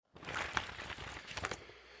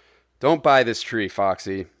Don't buy this tree,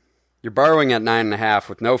 Foxy. You're borrowing at 9.5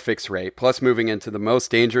 with no fixed rate, plus moving into the most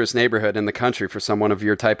dangerous neighborhood in the country for someone of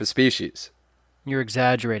your type of species. You're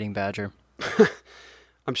exaggerating, Badger.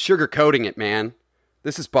 I'm sugarcoating it, man.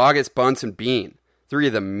 This is Bogus, Bunce, and Bean. 3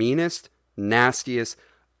 of the meanest, nastiest,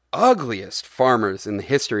 ugliest farmers in the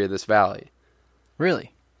history of this valley.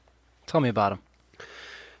 Really? Tell me about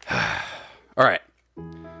them. All right.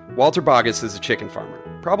 Walter Bogus is a chicken farmer,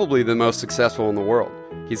 probably the most successful in the world.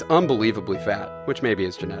 He's unbelievably fat, which maybe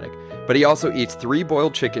is genetic, but he also eats 3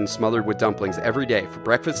 boiled chickens smothered with dumplings every day for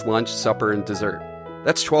breakfast, lunch, supper, and dessert.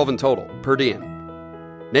 That's 12 in total, per diem.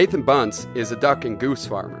 Nathan Bunce is a duck and goose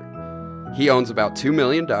farmer. He owns about 2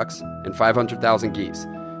 million ducks and 500,000 geese.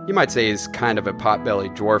 You might say he's kind of a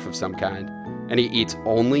pot-bellied dwarf of some kind, and he eats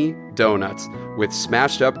only donuts with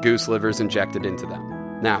smashed up goose livers injected into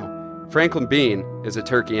them. Now, Franklin Bean is a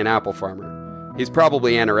turkey and apple farmer. He's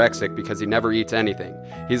probably anorexic because he never eats anything.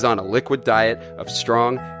 He's on a liquid diet of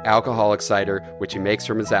strong, alcoholic cider, which he makes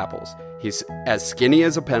from his apples. He's as skinny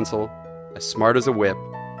as a pencil, as smart as a whip,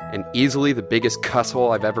 and easily the biggest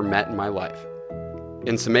cusshole I've ever met in my life.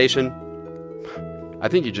 In summation, I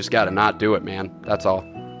think you just gotta not do it, man. That's all.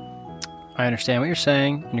 I understand what you're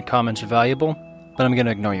saying, and your comments are valuable, but I'm going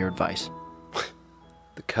to ignore your advice.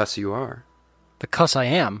 The cuss you are. The cuss I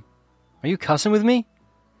am? Are you cussing with me?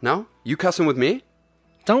 No? You cussing with me?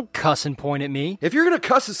 Don't cuss and point at me. If you're gonna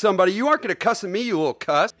cuss at somebody, you aren't gonna cuss at me, you little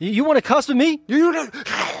cuss. You want to cuss with me? You're gonna...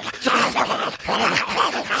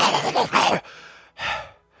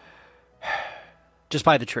 Just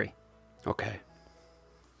by the tree. Okay.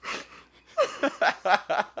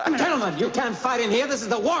 Gentlemen, you can't fight in here. This is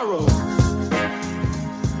the war room.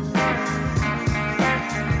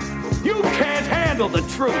 You can't handle the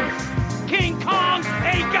truth. King Kong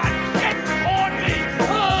ain't got shit on me.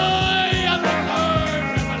 I am the third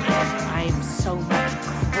revolution. I am so much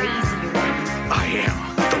crazier than you. I am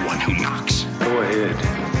the one who knocks. Go ahead.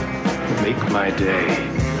 Make my day.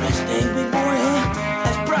 Nice thing, big boy, huh?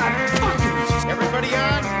 That's bright fucking. Everybody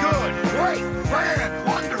on? Good. Great. Grand.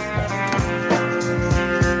 Wonderful.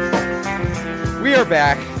 We are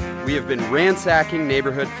back. We have been ransacking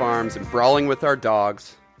neighborhood farms and brawling with our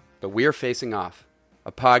dogs, but we are facing off.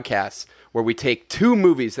 A podcast where we take 2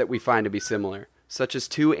 movies that we find to be similar, such as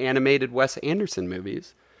 2 animated Wes Anderson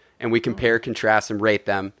movies, and we compare, contrast, and rate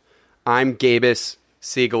them. I'm Gabus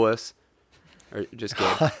Siegelus. Or just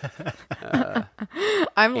Gabe.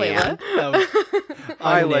 I'm Layla.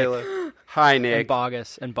 Hi, Layla. Hi, Nick. And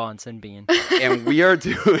Bogus and Bunce and Bean. And we are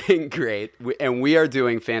doing great. And we are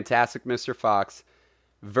doing Fantastic Mr. Fox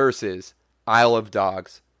versus Isle of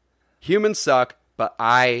Dogs. Humans suck, but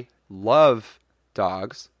I love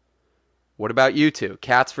dogs. What about you two?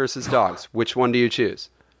 Cats versus dogs. Which one do you choose?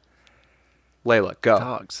 Layla, go.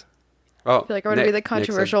 Dogs. Oh, I feel like I'm going to be the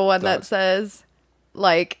controversial one that says,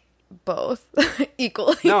 like, both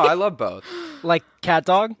equally. No, I love both. Like cat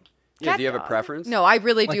dog? Yeah, do you have a preference? No, I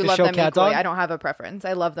really Like do the love show them Cat equally. Dog? I don't have a preference.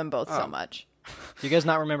 I love them both so much. Do you guys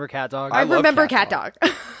not remember Cat Dog? I I love remember Cat Cat Dog.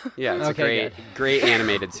 Dog. Yeah, it's Okay, a great, good. great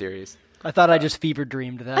animated series. I thought I just fever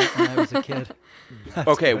dreamed that when I was a kid.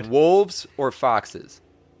 Okay, wolves or foxes?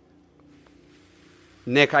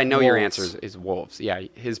 Nick, I know your Wolves. answer is wolves. Yeah,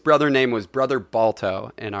 his brother name was Brother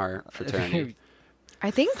Balto in our fraternity. I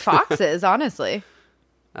think foxes, honestly.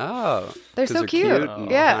 Oh. They're 'cause so cute. and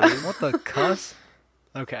Yeah. funny. What the cuss?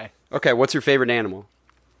 Okay. Okay, what's your favorite animal?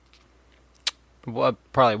 Well,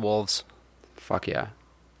 probably wolves. Fuck yeah.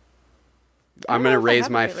 I I'm don't going to know if I raise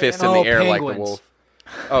have a my favorite fist in animal. the air like the Penguins. wolf.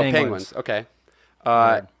 Oh, Penguins. penguins. Okay.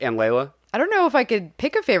 And Layla? I don't know if I could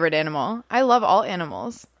pick a favorite animal. I love all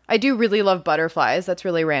animals. I do really love butterflies. That's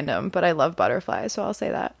really random, but I love butterflies, so I'll say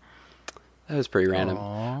that. That was pretty random.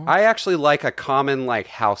 I actually like a common like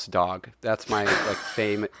house dog. That's my like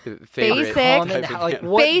favorite. Basic. Common, type of like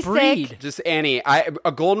animal. what Basic. breed? Just any.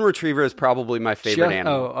 A golden retriever is probably my favorite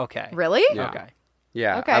animal. Oh, okay. Really? Yeah. Okay.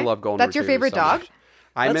 Yeah, Okay. I love golden That's your retrievers favorite so dog? much.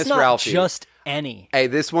 I That's miss not Ralphie. just any. Hey,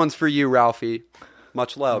 this one's for you, Ralphie.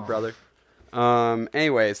 Much love, brother.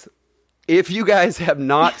 Anyways, if you guys have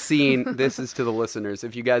not seen, this is to the listeners,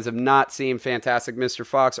 if you guys have not seen Fantastic Mr.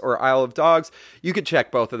 Fox or Isle of Dogs, you could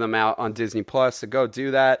check both of them out on Disney Plus, so go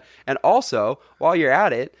do that. And also, while you're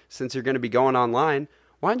at it, since you're going to be going online,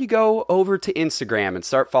 why don't you go over to Instagram and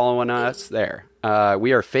start following us there?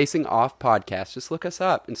 We are Facing Off Podcast. Just look us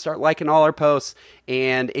up and start liking all our posts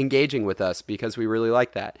and engaging with us because we really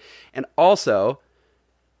like that. And also,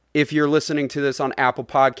 if you're listening to this on Apple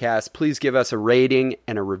Podcasts, please give us a rating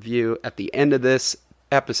and a review at the end of this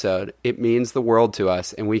episode, it means the world to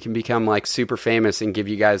us, and we can become like super famous and give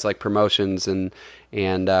you guys like promotions and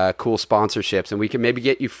cool sponsorships, and we can maybe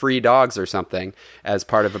get you free dogs or something as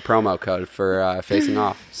part of a promo code for Facing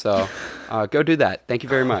Off. So go do that. Thank you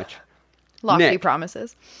very much. Lofty Nick.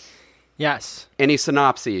 promises. Yes. Any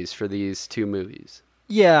synopses for these two movies?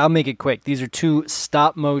 Yeah, I'll make it quick. These are two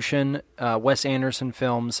stop-motion Wes Anderson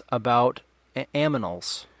films about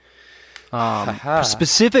aminals.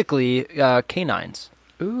 Specifically, canines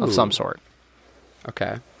Ooh. of some sort.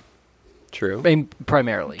 Okay. True. I mean,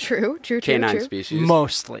 primarily. True. Canine species.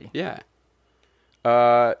 Mostly. Yeah.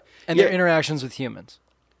 And Yeah. their interactions with humans.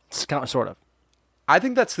 It's kind of, sort of. I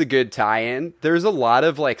think that's the good tie-in. There's a lot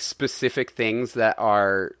of like specific things that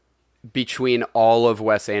are between all of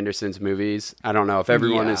Wes Anderson's movies. I don't know if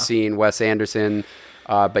everyone has seen Wes Anderson,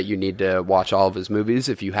 but you need to watch all of his movies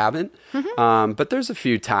if you haven't. But there's a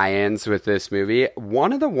few tie-ins with this movie.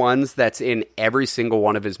 One of the ones that's in every single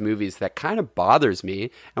one of his movies that kind of bothers me,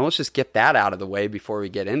 and let's just get that out of the way before we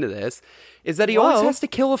get into this, is that he always has to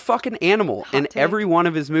kill a fucking animal in every one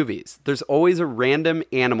of his movies. There's always a random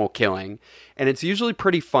animal killing, and it's usually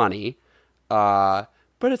pretty funny.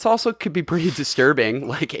 But it's also could be pretty disturbing,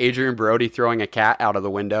 like Adrian Brody throwing a cat out of the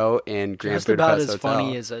window in Grand Just Budapest about as Hotel.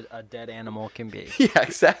 funny as a dead animal can be. Yeah,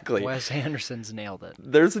 exactly. Wes Anderson's nailed it.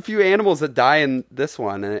 There's a few animals that die in this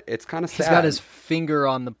one, and it's kind of sad. He's got his finger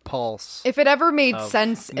on the pulse. If it ever made Of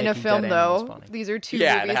sense in a making film, dead animals though, funny. these are two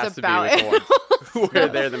yeah, it movies has about to be with the animals. ones where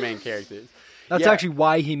they're the main characters. That's Yeah. actually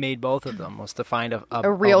why he made both of them, was to find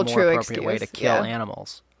a real, more true appropriate way to excuse, kill yeah.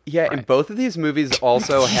 animals. Yeah, and both of these movies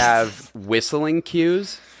also have whistling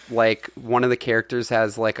cues. Like, one of the characters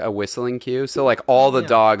has, like, a whistling cue. So, like, all the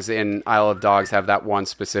dogs in Isle of Dogs have that one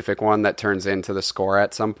specific one that turns into the score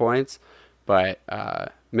at some points. But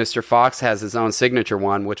Mr. Fox has his own signature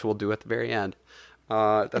one, which we'll do at the very end. That's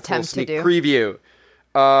a little Attempt to sneak do. preview.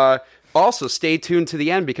 Also, stay tuned to the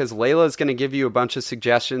end because Layla is going to give you a bunch of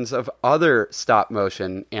suggestions of other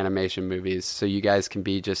stop-motion animation movies. So you guys can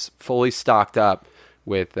be just fully stocked up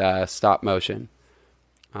with stop-motion.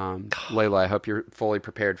 Layla, I hope you're fully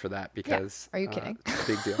prepared for that because Are you kidding? it's a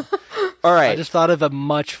big deal. All right, I just thought of a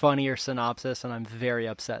much funnier synopsis, and I'm very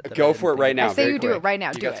upset. That I go didn't for it think right of now. I say very you do quick. it right now.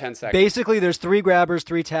 You Do got it. 10 seconds. Basically, there's 3 grabbers,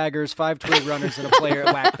 3 taggers, 5 twig runners, and a player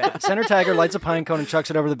at whack bat. Center tagger lights a pine cone and chucks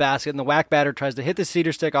it over the basket, and the whack batter tries to hit the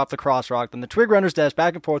cedar stick off the cross rock. Then the twig runners dash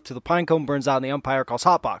back and forth till the pine cone burns out, and the umpire calls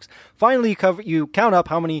hot box. Finally, you count up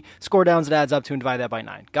how many score downs it adds up to and divide that by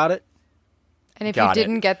 9. Got it? And if Got you it.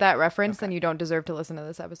 didn't get that reference, then you don't deserve to listen to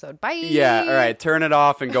this episode. Bye. Yeah, all right, turn it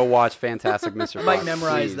off and go watch Fantastic Mr. Fox. Might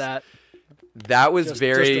memorize please. that. That was Just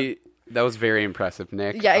that was very impressive,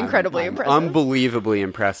 Nick. Yeah, incredibly I'm impressive. Unbelievably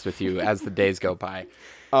impressed with you as the days go by.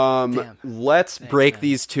 Let's break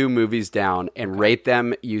these two movies down and rate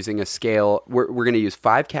them using a scale. We're going to use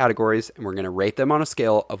 5 categories, and we're going to rate them on a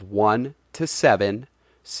scale of 1 to 7,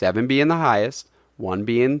 7 being the highest, 1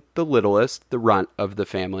 being the littlest, the runt of the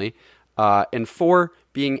family, and 4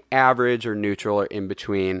 being average or neutral or in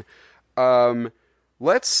between.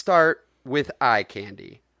 Let's start with eye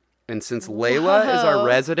candy. And since Layla is our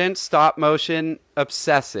resident stop-motion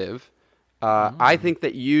obsessive, I think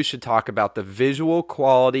that you should talk about the visual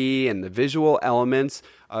quality and the visual elements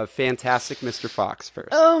of Fantastic Mr. Fox first.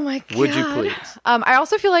 Oh my god. Would you please? I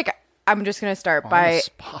also feel like I'm just going to start On the by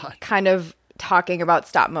spot. kind of talking about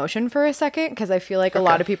stop motion for a second because I feel like a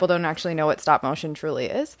lot of people don't actually know what stop motion truly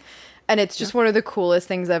is. And it's just one of the coolest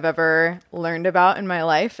things I've ever learned about in my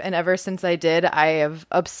life. And ever since I did, I have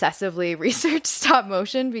obsessively researched stop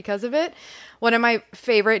motion because of it. One of my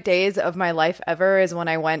favorite days of my life ever is when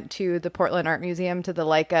I went to the Portland Art Museum to the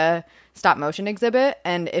Leica stop motion exhibit.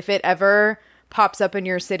 And if it ever pops up in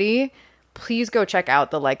your city, please go check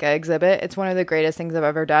out the Leica exhibit. It's one of the greatest things I've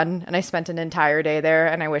ever done. And I spent an entire day there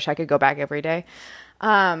and I wish I could go back every day.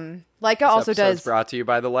 Leica also does brought to you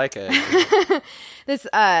by the Leica. this.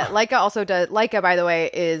 Leica also does. Leica, by the way,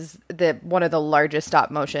 is one of the largest stop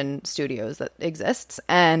motion studios that exists,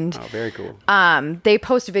 and Oh, very cool. they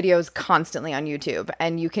post videos constantly on YouTube,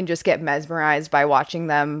 and you can just get mesmerized by watching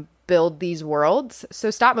them build these worlds. So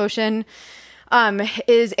stop motion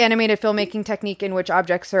is animated filmmaking technique in which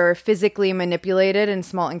objects are physically manipulated in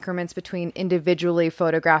small increments between individually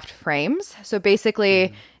photographed frames. So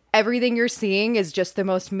basically, everything you're seeing is just the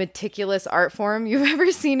most meticulous art form you've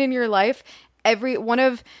ever seen in your life.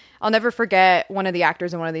 I'll never forget one of the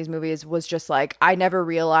actors in one of these movies was just like, I never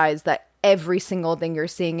realized that every single thing you're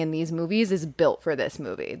seeing in these movies is built for this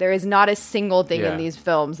movie. There is not a single thing Yeah. in these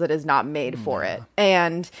films that is not made for it.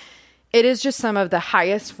 And it is just some of the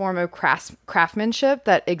highest form of craftsmanship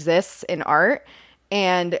that exists in art.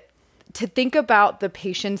 And to think about the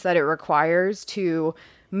patience that it requires to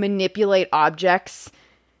manipulate objects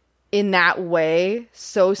in that way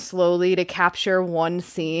so slowly to capture one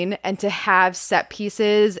scene, and to have set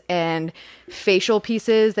pieces and facial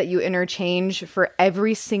pieces that you interchange for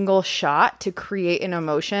every single shot to create an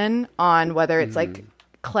emotion on whether it's like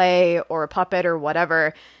clay or a puppet or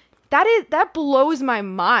whatever. That blows my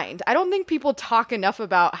mind. I don't think people talk enough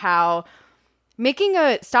about how making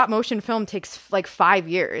a stop motion film takes like 5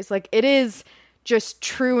 years. Like, it is just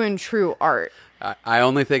true art. I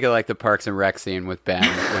only think of like the Parks and Rec scene with Ben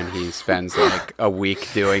when he spends like a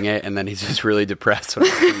week doing it and then he's just really depressed when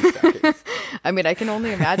it's 3 seconds. I mean, I can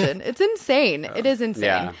only imagine. It's insane. It is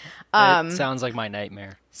insane. Yeah. It sounds like my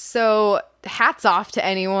nightmare. So hats off to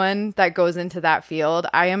anyone that goes into that field.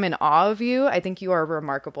 I am in awe of you. I think you are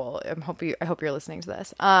remarkable. I hope you're listening to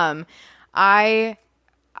this. I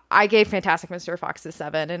gave Fantastic Mr. Fox a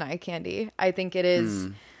 7 in Eye Candy. I think it is...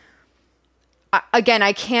 Again,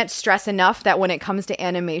 I can't stress enough that when it comes to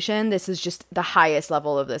animation, this is just the highest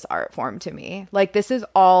level of this art form to me. Like, this is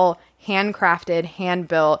all handcrafted,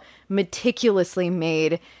 hand-built, meticulously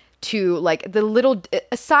made to, like, the little...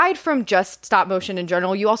 Aside from just stop motion in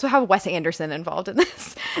general, you also have Wes Anderson involved in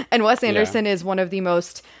this. And Wes Anderson is one of the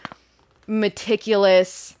most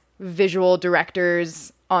meticulous visual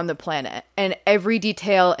directors on the planet. And every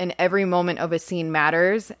detail and every moment of a scene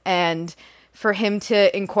matters. And... for him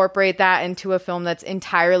to incorporate that into a film that's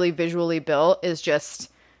entirely visually built is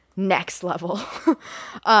just next level.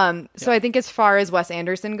 So I think as far as Wes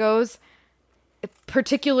Anderson goes,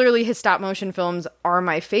 particularly his stop motion films are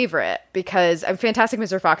my favorite, because Fantastic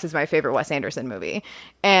Mr. Fox is my favorite Wes Anderson movie.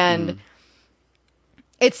 And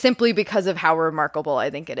it's simply because of how remarkable I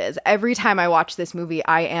think it is. Every time I watch this movie,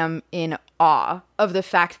 I am in awe of the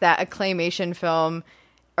fact that a claymation film,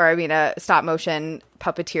 or I mean a stop motion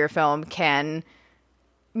puppeteer film, can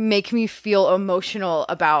make me feel emotional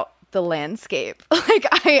about the landscape. Like,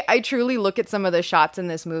 I truly look at some of the shots in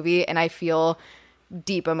this movie and I feel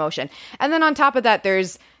deep emotion. And then on top of that,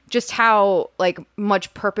 there's just how like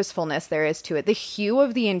much purposefulness there is to it. The hue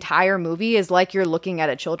of the entire movie is like you're looking at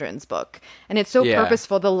a children's book, and it's so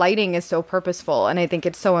purposeful. The lighting is so purposeful, and I think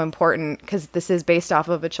it's so important because this is based off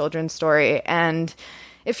of a children's story, and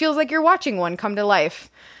it feels like you're watching one come to life.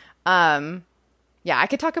 Yeah, I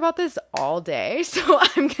could talk about this all day, so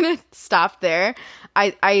I'm going to stop there.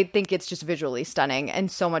 I think it's just visually stunning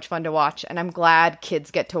and so much fun to watch, and I'm glad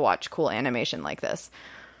kids get to watch cool animation like this.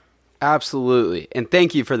 Absolutely. And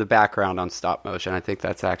thank you for the background on stop motion. I think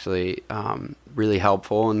that's actually really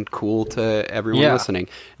helpful and cool to everyone listening.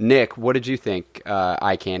 Nick, what did you think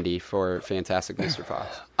Eye Candy for Fantastic Mr.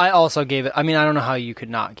 Fox? I also gave it... I mean, I don't know how you could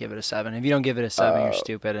not give it a 7. If you don't give it a 7, you're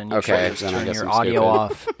stupid, and you should just turn your audio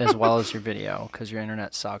off as well as your video, because your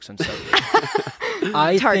internet sucks and so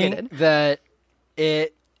I think that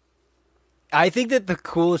the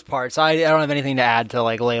coolest parts... I don't have anything to add to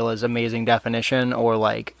like Layla's amazing definition or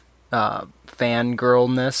like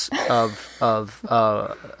fangirlness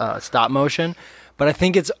of stop motion, but I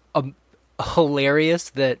think it's hilarious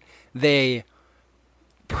that they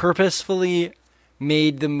purposefully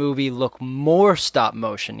made the movie look more stop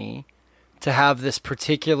motion-y to have this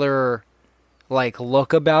particular like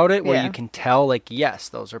look about it where you can tell like, yes,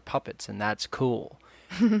 those are puppets and that's cool.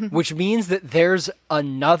 Which means that there's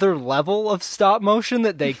another level of stop motion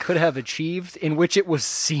that they could have achieved in which it was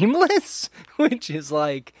seamless, which is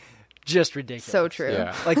like just ridiculous. So true.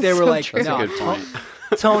 Yeah. Like they were like, That's no, a good point.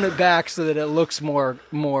 tone it back so that it looks more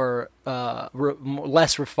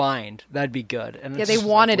less refined. That'd be good. And Yeah, it's they just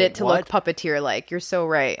wanted like, it to what? look puppeteer-like. You're so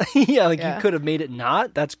right. Yeah, like Yeah. you could have made it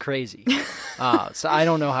not. That's crazy. So I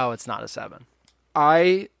don't know how it's not a 7.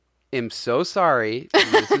 I am so sorry.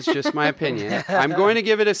 This is just my opinion. I'm going to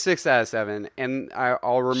give it a 6 out of 7, and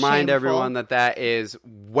I'll remind Shameful. everyone that is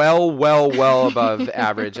well above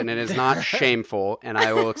average, and it is not shameful, and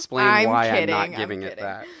I will explain why I'm not giving it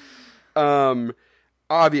that.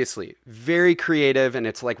 Obviously, very creative, and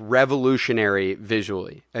it's like revolutionary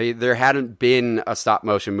visually. There hadn't been a stop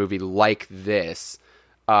motion movie like this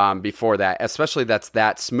before that, especially that's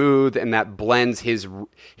that smooth and that blends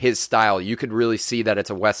his style. You could really see that it's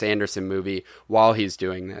a Wes Anderson movie while he's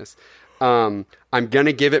doing this. I'm going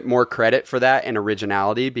to give it more credit for that and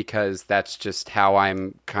originality because that's just how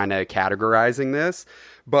I'm kind of categorizing this.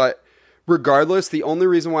 But regardless, the only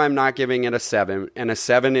reason why I'm not giving it a 7, and a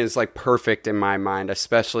 7 is like perfect in my mind,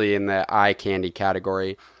 especially in the eye candy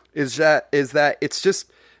category, is that it's just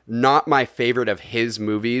not my favorite of his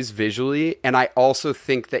movies visually, and I also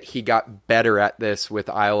think that he got better at this with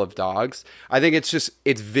Isle of Dogs. I think it's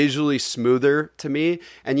visually smoother to me,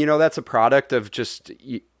 and that's a product of just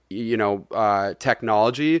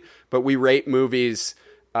technology, but we rate movies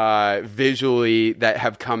visually that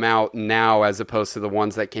have come out now as opposed to the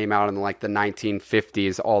ones that came out in like the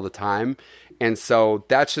 1950s all the time. And so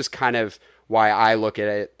that's just kind of why I look at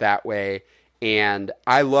it that way. And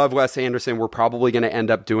I love Wes Anderson. We're probably going to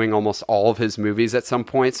end up doing almost all of his movies at some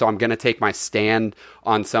point. So I'm going to take my stand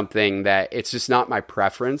on something that it's just not my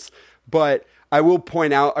preference. But I will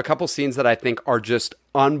point out a couple scenes that I think are just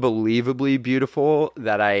unbelievably beautiful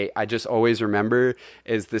that I just always remember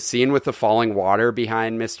is the scene with the falling water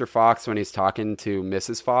behind Mr. Fox when he's talking to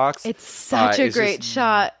Mrs. Fox. It's such a great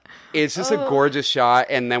shot. It's just a gorgeous shot.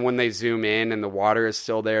 And then when they zoom in and the water is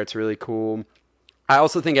still there, it's really cool. I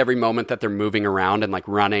also think every moment that they're moving around and like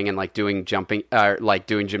running and like doing jumping, like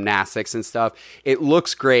doing gymnastics and stuff, it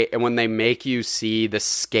looks great. And when they make you see the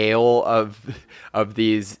scale of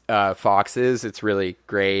these foxes, it's really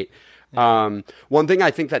great. One thing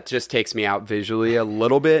I think that just takes me out visually a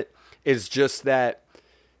little bit is just that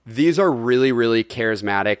these are really, really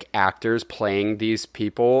charismatic actors playing these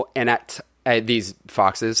people and at these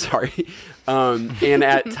foxes, sorry. And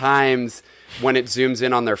at times when it zooms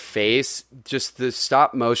in on their face, just the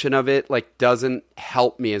stop motion of it like doesn't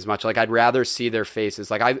help me as much. Like I'd rather see their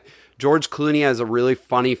faces. Like George Clooney has a really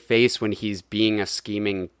funny face when he's being a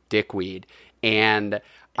scheming dickweed, and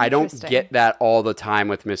I don't get that all the time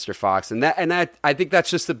with Mr. Fox. And that I think that's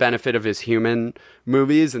just the benefit of his human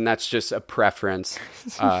movies, and that's just a preference.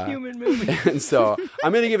 Human movie. And so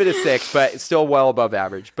I'm going to give it a 6, but it's still well above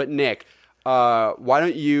average. But Nick, why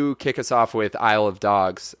don't you kick us off with Isle of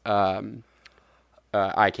Dogs?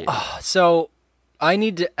 I can't. So I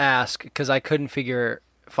need to ask, because I couldn't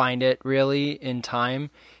find it really in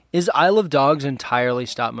time. Is Isle of Dogs entirely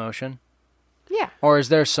stop motion? Yeah. Or is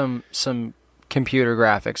there some computer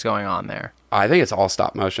graphics going on there? I think it's all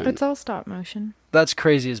stop motion. It's all stop motion. That's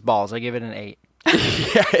crazy as balls. I give it an 8.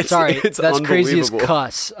 Yeah, it's that's crazy as unbelievable.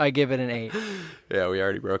 cuss. I give it an 8. Yeah, we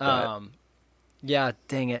already broke that. Yeah,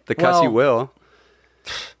 dang it. The cuss you will.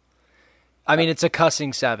 I mean, it's a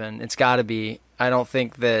cussing 7. It's got to be. I don't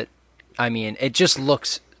think that. I mean, it just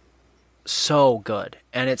looks so good,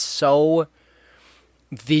 and it's so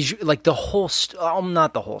visual. Like the whole,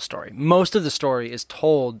 not the whole story. Most of the story is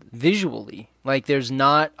told visually. Like there's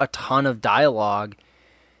not a ton of dialogue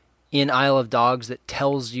in Isle of Dogs that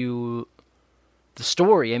tells you the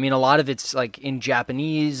story. I mean, a lot of it's like in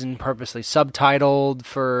Japanese and purposely subtitled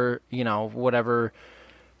for whatever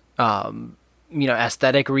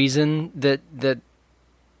aesthetic reason that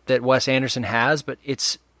Wes Anderson has, but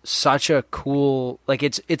it's such a cool, like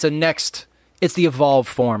it's the evolved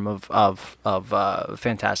form of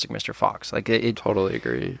Fantastic Mr. Fox. Like it Totally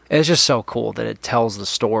agree. It's just so cool that it tells the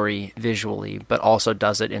story visually, but also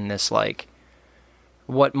does it in this like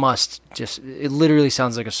it literally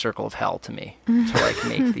sounds like a circle of hell to me to like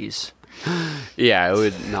make these Yeah, it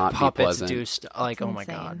would not be puppets pleasant. like, oh my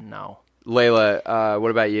insane. god, no. Layla,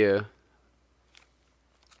 what about you?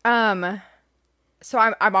 So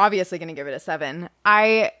I'm obviously going to give it a 7.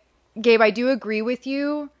 Gabe, I do agree with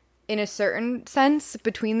you in a certain sense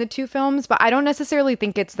between the two films, but I don't necessarily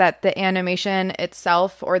think it's that the animation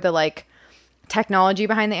itself or the like technology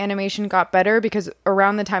behind the animation got better, because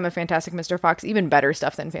around the time of Fantastic Mr. Fox, even better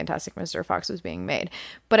stuff than Fantastic Mr. Fox was being made.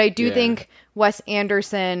 But I do think Wes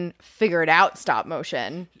Anderson figured out stop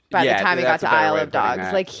motion by the time he got to Isle of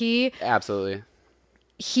Dogs. Like Absolutely.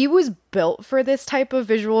 he was built for this type of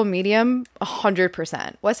visual medium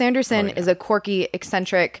 100%. Wes Anderson is a quirky,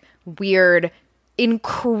 eccentric, weird,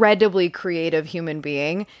 incredibly creative human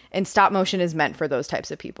being, and stop motion is meant for those types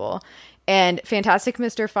of people. And Fantastic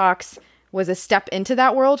Mr. Fox was a step into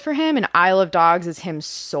that world for him, and Isle of Dogs is him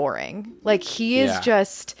soaring. Like he is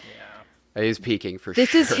just... He's peaking for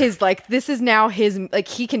this sure. is his, like, this is now his, like,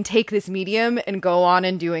 he can take this medium and go on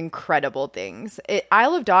and do incredible things.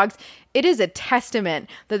 Isle of Dogs, it is a testament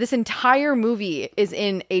that this entire movie is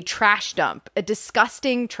in a trash dump, a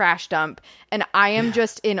disgusting trash dump, and I am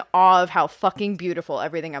just in awe of how fucking beautiful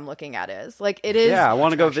everything I'm looking at is. Like, it is... Yeah, I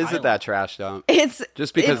want to go visit that trash dump. It's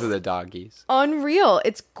just because of the doggies. Unreal.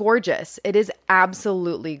 It's gorgeous. It is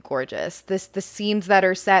absolutely gorgeous. The scenes that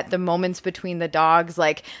are set, the moments between the dogs,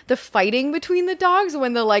 like the fighting between the dogs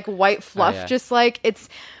when the like white fluff just like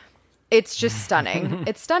it's just stunning.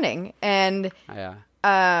 It's stunning. And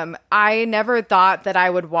I never thought that I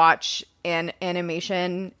would watch an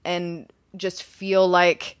animation and just feel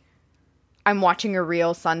like I'm watching a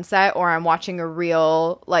real sunset or I'm watching a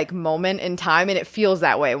real like moment in time, and it feels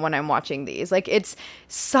that way when I'm watching these. Like it's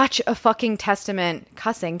such a fucking testament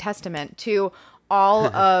to all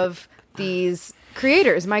of these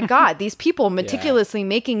creators. My God, these people meticulously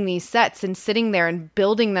making these sets and sitting there and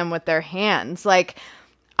building them with their hands. Like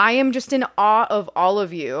I am just in awe of all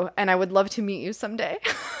of you, and I would love to meet you someday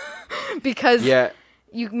because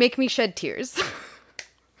you make me shed tears.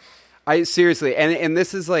 I seriously, and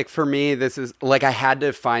this is like, for me, this is like, I had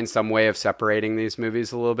to find some way of separating these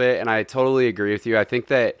movies a little bit, and I totally agree with you. I think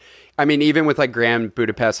that, I mean, even with like Grand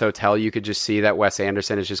Budapest Hotel, you could just see that Wes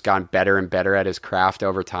Anderson has just gotten better and better at his craft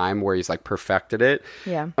over time, where he's like perfected it.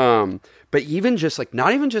 Yeah. But even just like,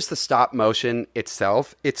 not even just the stop motion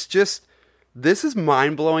itself, it's just, this is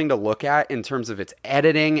mind-blowing to look at in terms of its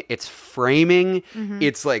editing, its framing,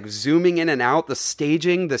 it's like zooming in and out, the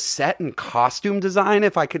staging, the set and costume design,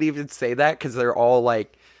 if I could even say that, because they're all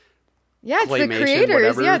like it's the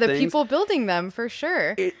creators, the people building them, for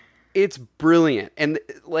sure. It's brilliant, and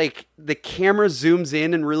like the camera zooms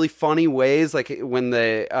in really funny ways, like when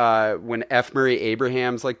F. Murray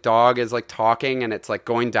Abraham's like dog is like talking and it's like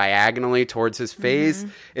going diagonally towards his face.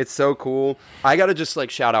 It's so cool. I gotta just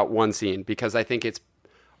like shout out one scene because I think it's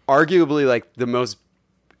arguably like the most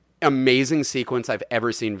amazing sequence I've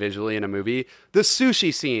ever seen visually in a movie. The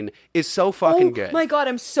sushi scene is so fucking good. Oh my god,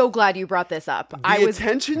 I'm so glad you brought this up. The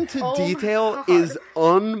attention to detail is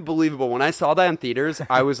unbelievable. When I saw that in theaters,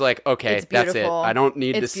 I was like, okay, that's it. I don't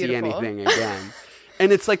need to see anything again.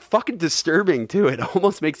 And it's like fucking disturbing too. It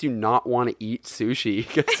almost makes you not want to eat sushi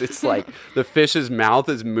because it's like the fish's mouth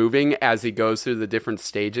is moving as he goes through the different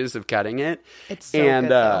stages of cutting it. It's so good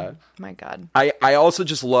though. My god. I also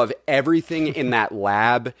just love everything in that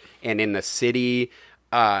lab and in the city.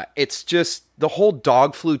 It's just the whole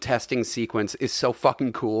dog flu testing sequence is so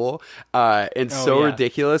fucking cool and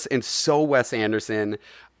ridiculous and so Wes Anderson.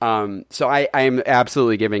 So I am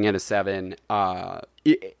absolutely giving it a 7.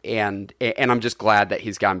 And I'm just glad that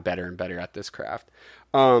he's gotten better and better at this craft.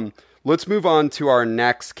 Let's move on to our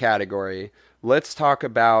next category. Let's talk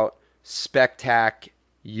about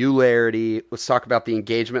spectacularity. Let's talk about the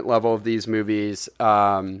engagement level of these movies.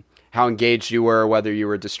 How engaged you were, whether you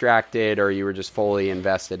were distracted or you were just fully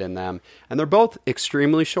invested in them. And they're both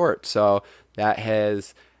extremely short, so that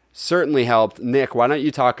has certainly helped. Nick, why don't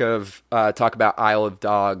you talk about Isle of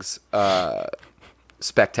Dogs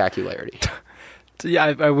spectacularity?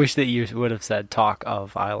 Yeah, I wish that you would have said talk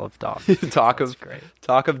of Isle of Dogs. Talk of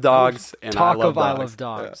dogs and talk I love of Isle of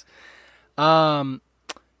Dogs. Yeah.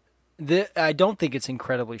 I don't think it's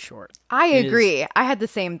incredibly short. I agree. I had the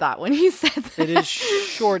same thought when he said that. It is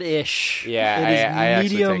short-ish. Yeah, it is I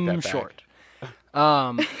medium actually take that short.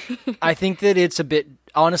 I think that it's a bit.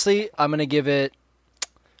 Honestly, I'm gonna give it.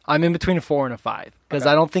 I'm in between a 4 and a 5 because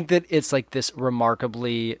I don't think that it's like this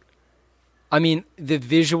remarkably. I mean, the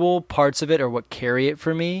visual parts of it are what carry it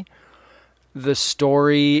for me. The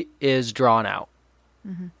story is drawn out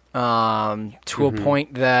to a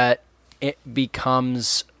point that it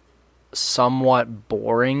becomes somewhat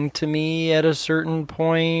boring to me at a certain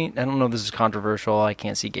point. I don't know if this is controversial. I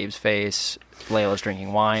can't see Gabe's face. Layla's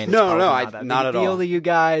drinking wine. No, not at all. To you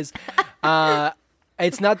guys.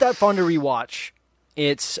 It's not that fun to rewatch.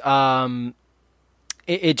 It's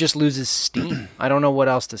it just loses steam. I don't know what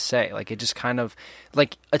else to say. Like, it just kind of,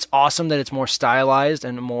 like, it's awesome that it's more stylized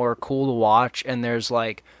and more cool to watch, and there's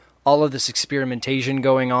like all of this experimentation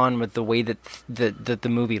going on with the way that the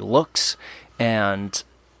movie looks and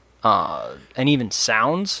even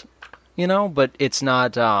sounds, you know, but it's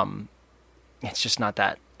not it's just not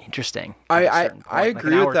that interesting. I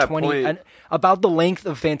agree with that point. And about the length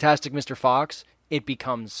of Fantastic Mr. Fox, it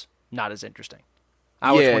becomes not as interesting.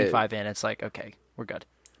 Hour 25 in, it's like, okay, we're good.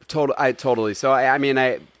 Totally. So I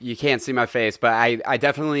mean, you can't see my face, but I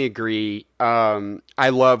definitely agree. I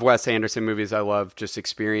love Wes Anderson movies. I love just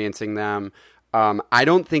experiencing them. I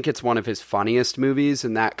don't think it's one of his funniest movies,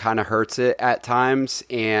 and that kind of hurts it at times.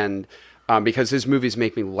 And because his movies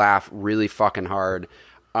make me laugh really fucking hard.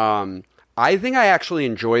 I think I actually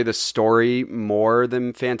enjoy the story more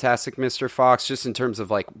than Fantastic Mr. Fox, just in terms of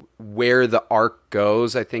like where the arc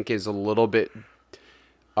goes. I think is a little bit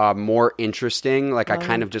more interesting. Like I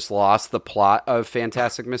kind of just lost the plot of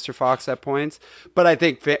Fantastic Mr. Fox at points, but I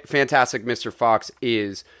think Fantastic Mr. Fox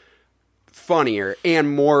is funnier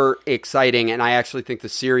and more exciting, and I actually think the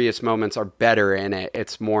serious moments are better in it.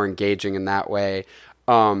 It's more engaging in that way.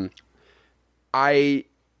 I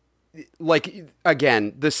like,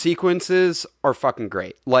 again, the sequences are fucking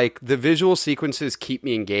great. Like, the visual sequences keep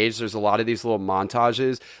me engaged. There's a lot of these little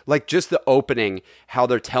montages. Like, just the opening, how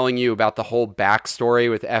they're telling you about the whole backstory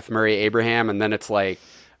with F. Murray Abraham, and then it's like,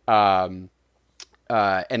 and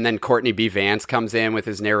then Courtney B. Vance comes in with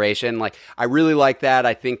his narration. Like, I really like that.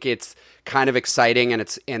 I think it's kind of exciting,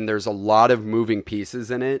 and there's a lot of moving pieces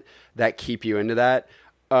in it that keep you into that.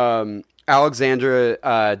 Alexandre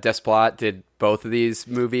Desplat did both of these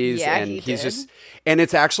movies, Yeah, and he he's did. just, and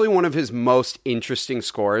it's actually one of his most interesting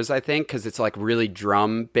scores, I think, because it's like really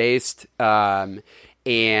drum based, and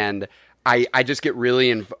I just get really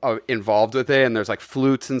involved with it, and there's like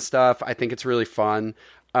flutes and stuff. I think it's really fun.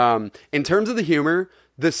 In terms of the humor,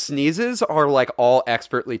 the sneezes are like all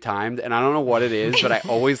expertly timed, and I don't know what it is, but I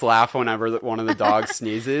always laugh whenever one of the dogs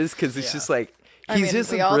sneezes because it's just like he's mean,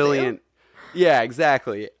 just we a all do. brilliant. Yeah,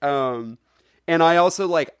 exactly. And I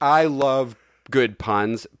also I love good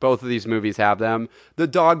puns. Both of these movies have them. The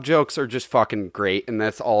dog jokes are just fucking great, and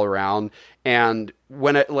that's all around. And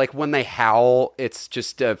when when they howl, it's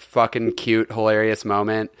just a fucking cute, hilarious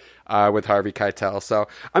moment with Harvey Keitel. So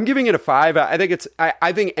I'm giving it a 5. I think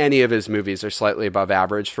I think any of his movies are slightly above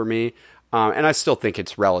average for me, and I still think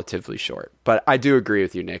it's relatively short. But I do agree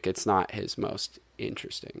with you, Nick. It's not his most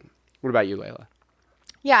interesting. What about you, Layla?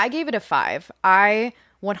 Yeah, I gave it a 5. I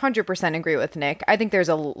 100% agree with Nick. I think there's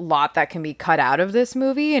a lot that can be cut out of this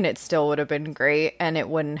movie and it still would have been great and it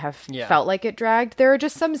wouldn't have felt like it dragged. There are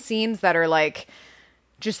just some scenes that are like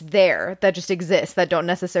just there, that just exist, that don't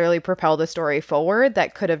necessarily propel the story forward,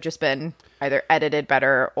 that could have just been either edited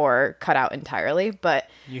better or cut out entirely. But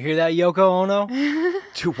You hear that, Yoko Ono?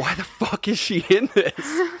 Dude, why the fuck is she in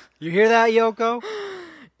this? You hear that, Yoko?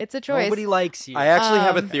 it's a choice. Nobody likes you. I actually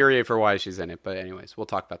have a theory for why she's in it, but anyways, we'll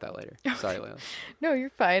talk about that later. Sorry, Layla. No, you're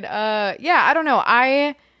fine. Yeah, I don't know.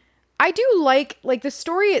 I do like the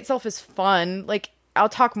story itself is fun. Like I'll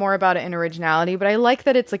talk more about it in originality, but I like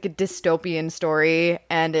that it's like a dystopian story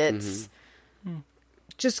and it's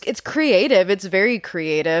just it's creative. It's very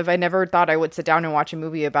creative. I never thought I would sit down and watch a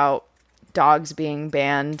movie about dogs being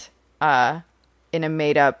banned in a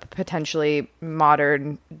made up, potentially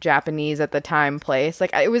modern Japanese at the time place.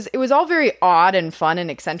 Like it was all very odd and fun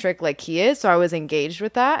and eccentric like he is. So I was engaged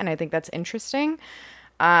with that. And I think that's interesting.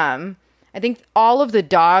 I think all of the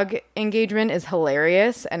dog engagement is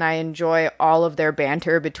hilarious and I enjoy all of their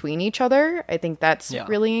banter between each other. I think that's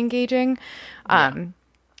really engaging.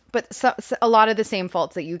 But a lot of the same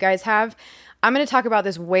faults that you guys have. I'm going to talk about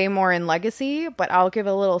this way more in Legacy, but I'll give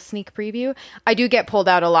a little sneak preview. I do get pulled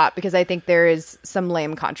out a lot because I think there is some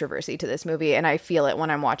lame controversy to this movie, and I feel it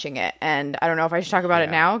when I'm watching it. And I don't know if I should talk about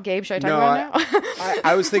it now. Gabe, should I talk about it now?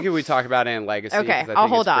 I was thinking we talk about it in Legacy. Okay, 'cause I I'll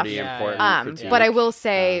think hold it's off. pretty important critique. But I will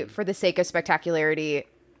say, for the sake of spectacularity,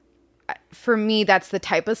 for me, that's the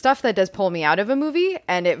type of stuff that does pull me out of a movie,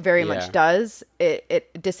 and it very much does.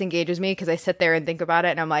 It disengages me because I sit there and think about it,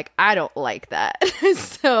 and I'm like, I don't like that.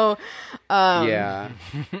 So,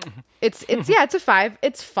 it's a 5.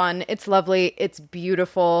 It's fun. It's lovely. It's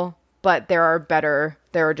beautiful. But there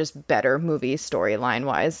are just better movies storyline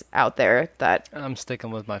wise out there that I'm sticking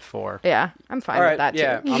with my 4. yeah, I'm fine All with right, that too.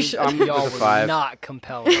 yeah, You should. I'm Y'all with a were 5. not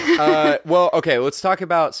compelling. Well, okay, let's talk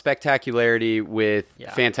about spectacularity with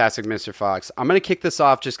Fantastic Mr. Fox. I'm going to kick this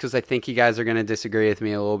off just because I think you guys are going to disagree with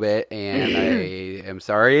me a little bit, and I am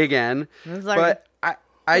sorry again. I'm sorry. But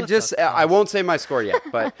I won't say my score yet,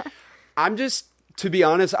 but to be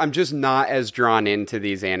honest, I'm just not as drawn into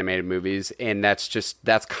these animated movies, and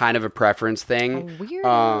that's kind of a preference thing.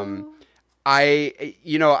 Weirdo.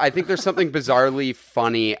 I think there's something bizarrely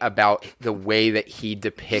funny about the way that he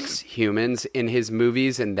depicts humans in his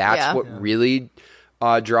movies, and that's what really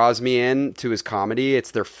draws me in to his comedy.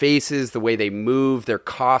 It's their faces, the way they move, their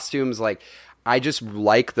costumes. Like, I just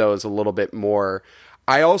like those a little bit more.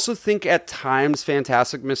 I also think at times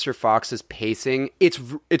Fantastic Mr. Fox's pacing, it's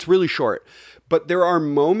really short, but there are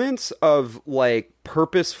moments of like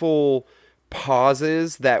purposeful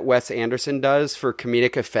pauses that Wes Anderson does for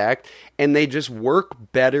comedic effect, and they just work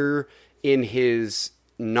better in his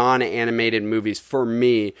non-animated movies for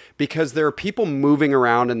me because there are people moving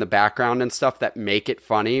around in the background and stuff that make it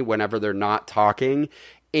funny whenever they're not talking.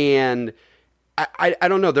 And I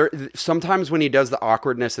don't know, sometimes when he does the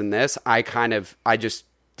awkwardness in this, I just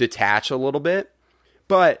detach a little bit.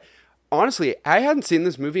 But honestly, I hadn't seen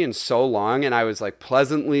this movie in so long, and I was like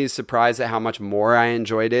pleasantly surprised at how much more I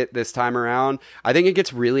enjoyed it this time around. I think it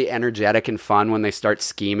gets really energetic and fun when they start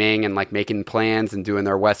scheming and like making plans and doing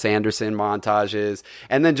their Wes Anderson montages,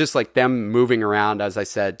 and then just like them moving around, as I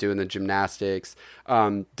said, doing the gymnastics.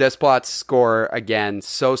 Desplat's score, again,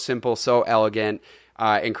 so simple, so elegant,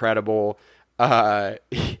 incredible. Both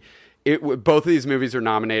of these movies are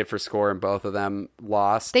nominated for score, and both of them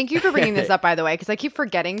lost. Thank you for bringing this up, by the way, because I keep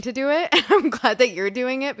forgetting to do it. And I'm glad that you're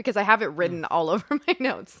doing it because I have it written all over my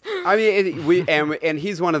notes. I mean, and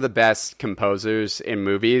he's one of the best composers in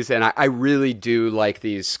movies, and I really do like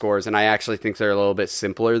these scores, and I actually think they're a little bit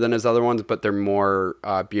simpler than his other ones, but they're more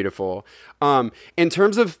beautiful. In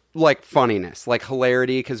terms of like funniness, like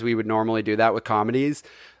hilarity, because we would normally do that with comedies,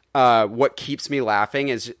 what keeps me laughing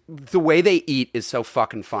is the way they eat is so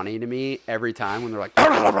fucking funny to me every time when they're like.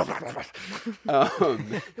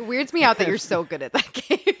 It weirds me out that you're so good at that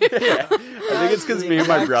game. I think it's because me and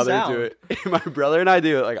my exact brother sound. do it. My brother and I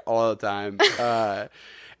do it like all the time.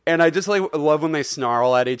 And I just like love when they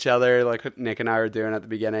snarl at each other, like Nick and I were doing at the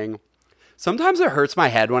beginning. Sometimes it hurts my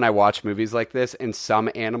head when I watch movies like this, and some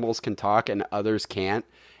animals can talk and others can't.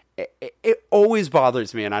 It always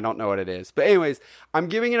bothers me, and I don't know what it is. But anyways, I'm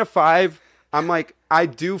giving it a 5. I'm like, I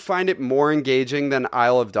do find it more engaging than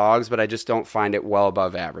Isle of Dogs, but I just don't find it well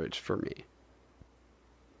above average for me.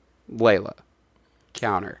 Layla,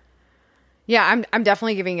 counter. Yeah, I'm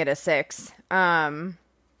definitely giving it a 6. Fair.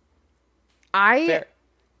 I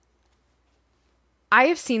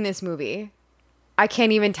have seen this movie. I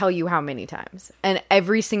can't even tell you how many times. And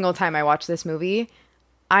every single time I watch this movie,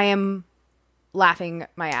 I am laughing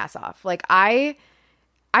my ass off. Like I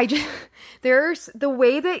just there's the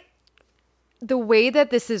way that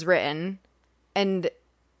this is written, and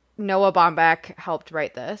Noah Baumbach helped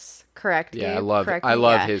write this, correct? Yeah, Gabe? Correct I me?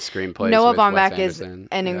 love Yeah. his screenplays. Noah with Wes Baumbach is Anderson.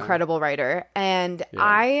 an Yeah. incredible writer, and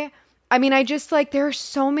Yeah. I mean, I just like there are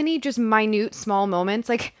so many just minute small moments,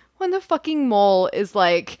 like when the fucking mole is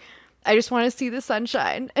like, I just want to see the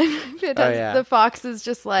sunshine, and yeah. the fox is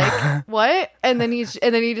just like, what? And then he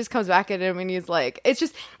just comes back at him, and he's like,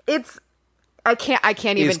 I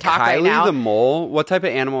can't even Is talk Kylie right now. the mole? What type of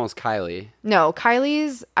animal is Kylie? No,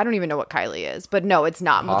 Kylie's, I don't even know what Kylie is, but no, it's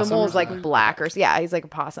not. Possum The mole or is like something? black yeah, he's like a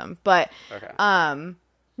possum. But Okay.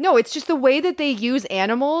 no, it's just the way that they use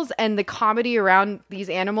animals and the comedy around these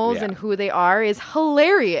animals Yeah. and who they are is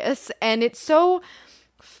hilarious. And it's so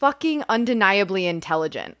fucking undeniably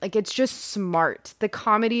intelligent. Like, it's just smart. The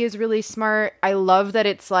comedy is really smart. I love that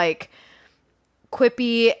it's like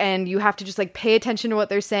quippy and you have to just like pay attention to what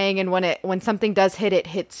they're saying, and when something does hit, it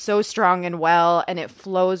hits so strong and well, and it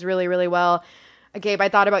flows really, really well. Gabe, I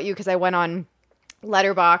thought about you because I went on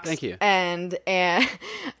Letterboxd. Thank you. And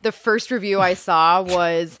the first review I saw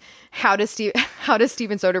was how does Steven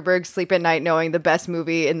Soderbergh sleep at night knowing the best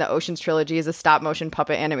movie in the Ocean's trilogy is a stop motion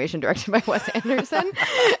puppet animation directed by Wes Anderson.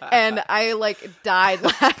 And I like died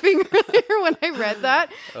laughing earlier when I read that.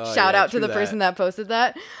 Shout yeah, out to true the that. person that posted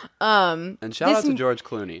that. And shout this out to George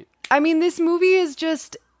Clooney. I mean, this movie is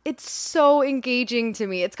just, it's so engaging to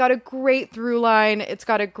me. It's got a great through line. It's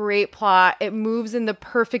got a great plot. It moves in the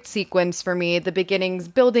perfect sequence for me. The beginning's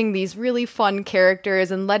building these really fun characters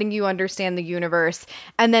and letting you understand the universe.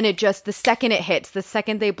 And then the second it hits, the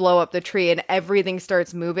second they blow up the tree and everything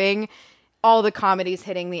starts moving, all the comedy's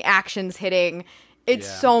hitting, the action's hitting. It's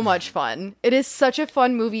so much fun. It is such a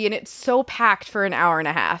fun movie, and it's so packed for an hour and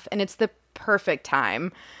a half, and it's the perfect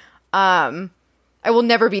time. I will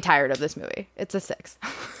never be tired of this movie. It's a 6.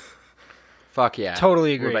 Fuck yeah.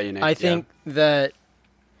 Totally What agree. about you, Nick? I think that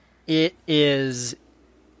it is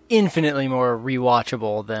infinitely more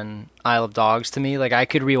rewatchable than Isle of Dogs to me. Like, I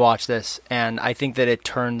could rewatch this, and I think that it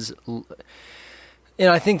turns...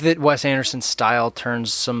 I think that Wes Anderson's style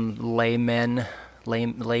turns some laymen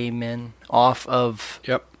off of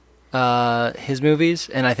his movies,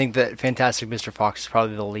 and I think that Fantastic Mr. Fox is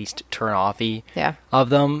probably the least turn-offy of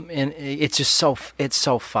them, and it's just it's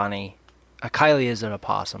so funny. Kylie is an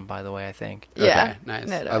opossum, by the way, I think. Yeah. Okay, nice.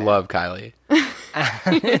 No, I love Kylie.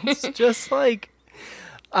 It's just like,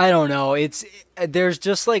 I don't know. There's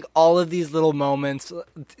just like all of these little moments.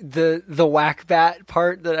 The whack bat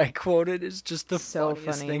part that I quoted is just the So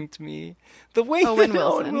funniest funny. thing to me. The way Owen that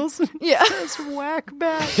Owen Wilson. Wilson Yeah. says whack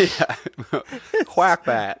bat. Whack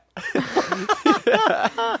bat.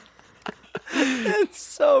 It's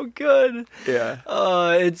so good. Yeah.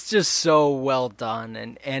 It's just so well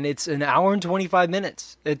done, and it's an hour and 25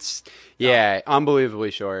 minutes. It's Yeah,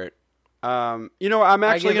 unbelievably short. I'm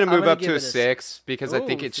actually going to move gonna up to give a it a 6 because I Ooh,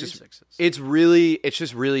 think it's 3 just sixes. it's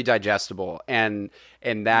just really digestible, and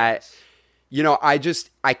that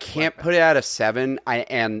I can't put it at a 7.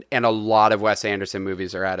 And a lot of Wes Anderson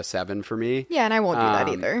movies are at a 7 for me. Yeah, and I won't do that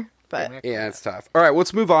either. But Yeah, it's tough. All right,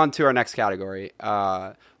 let's move on to our next category.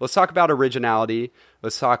 Let's talk about originality.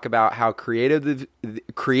 Let's talk about how creative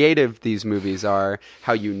these movies are,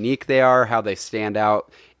 how unique they are, how they stand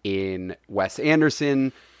out in Wes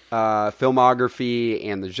Anderson filmography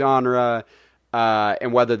and the genre,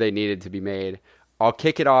 and whether they needed to be made. I'll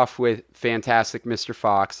kick it off with Fantastic Mr.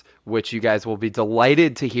 Fox, which you guys will be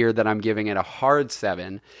delighted to hear that I'm giving it a hard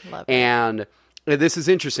 7. Love it. And this is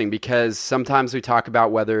interesting because sometimes we talk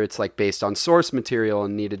about whether it's like based on source material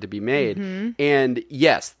and needed to be made. And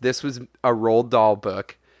yes, this was a Roald Dahl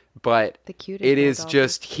book. but The cutest it Roald is Dahl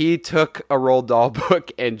just he took a Roald Dahl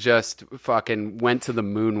book and just fucking went to the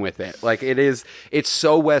moon with it. Like it's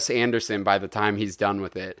so Wes Anderson by the time he's done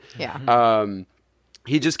with it. Yeah.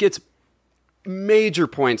 He just gets major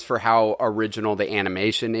points for how original the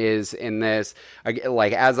animation is in this.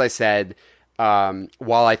 Like as I said,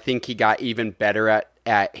 while I think he got even better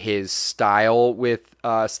at his style with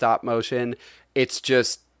stop motion, it's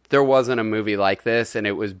just there wasn't a movie like this, and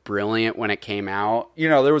it was brilliant when it came out. You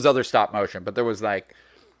know, there was other stop motion, but there was like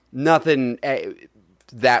nothing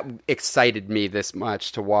that excited me this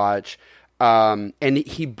much to watch. And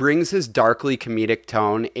he brings his darkly comedic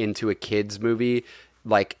tone into a kids movie,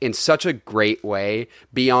 like in such a great way,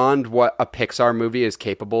 beyond what a Pixar movie is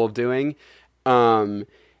capable of doing.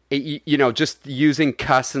 You know, just using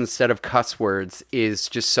cuss instead of cuss words is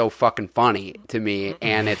just so fucking funny to me,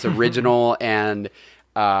 and it's original, and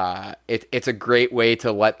it's a great way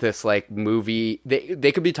to let this like movie.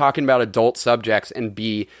 They could be talking about adult subjects and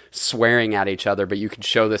be swearing at each other, but you could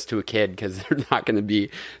show this to a kid because they're not going to be,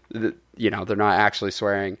 you know, they're not actually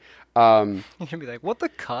swearing. You can be like, "What the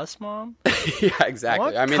cuss, Mom?" Yeah, exactly.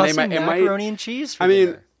 What? I mean, Cussing it macaroni might. and cheese. For I mean,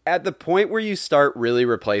 dinner? at the point where you start really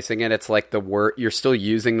replacing it, it's like the word you're still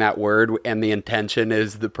using that word, and the intention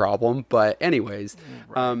is the problem. But anyways,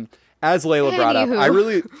 as Layla brought up,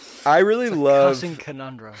 Anywho. I really love. cussing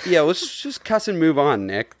conundrum. Yeah, let's just cuss and move on,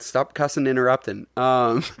 Nick. Stop cussing, interrupting.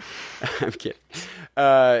 I'm kidding.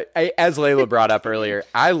 As Layla brought up earlier,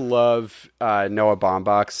 I love Noah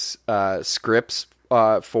Baumbach's scripts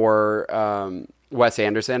for Wes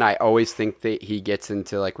Anderson. I always think that he gets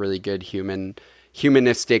into like really good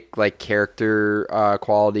humanistic like character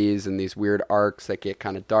qualities and these weird arcs that get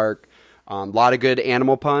kind of dark. A lot of good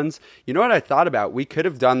animal puns. You know what I thought about? We could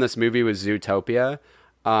have done this movie with Zootopia.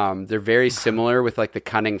 They're very similar with like the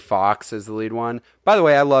cunning fox as the lead one. By the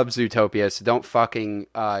way, I love Zootopia, so don't fucking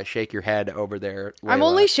shake your head over there, Layla. I'm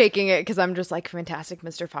only shaking it because I'm just like, Fantastic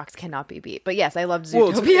Mr. Fox cannot be beat. But yes, I love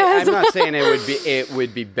Well, Zootopia. I'm not saying it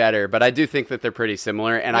would be better, but I do think that they're pretty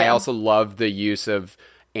similar, and I Yeah. also love the use of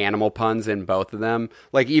animal puns in both of them.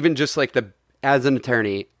 Like even just like as an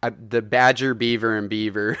attorney, the Badger, Beaver, and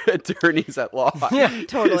Beaver attorneys at law. Yeah,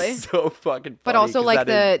 totally. Is so fucking funny. But also 'cause like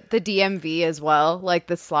that the DMV as well, like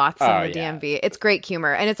the sloths Oh, in the yeah. DMV. It's great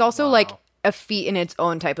humor, and it's also like a feat in its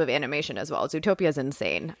own type of animation as well. Zootopia is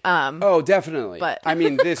insane. Oh, definitely. But- I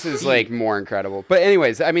mean, this is like more incredible. But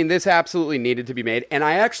anyways, I mean, this absolutely needed to be made. And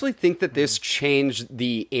I actually think that this changed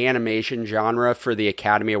the animation genre for the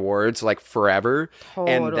Academy Awards like forever.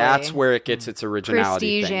 And Totally. that's where it gets its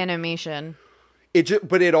originality Prestige thing. animation.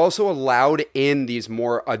 But it also allowed in these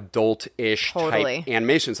more adult-ish Totally. type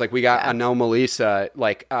animations. Like we got Anomalisa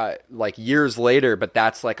like years later, but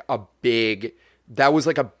that's like that was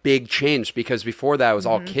like a big change because before that it was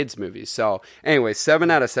all kids movies. So anyway,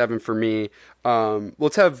 7 out of 7 for me.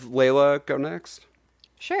 Let's have Layla go next.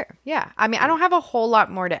 Sure. Yeah. I mean, I don't have a whole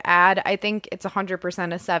lot more to add. I think it's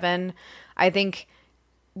 100% a 7. I think,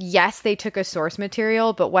 yes, they took a source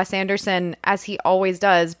material, but Wes Anderson, as he always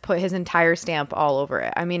does, put his entire stamp all over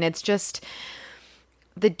it. I mean, it's just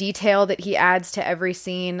the detail that he adds to every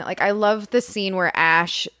scene. Like, I love the scene where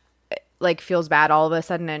Ash like feels bad all of a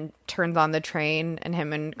sudden and turns on the train, and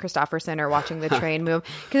him and Christopherson are watching the train move,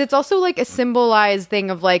 because it's also like a symbolized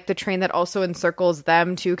thing of like the train that also encircles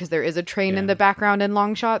them too, because there is a train in the background in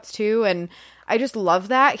long shots too. And I just love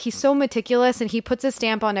that he's so meticulous and he puts a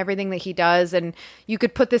stamp on everything that he does. And you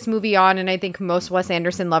could put this movie on and I think most Wes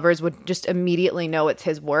Anderson lovers would just immediately know it's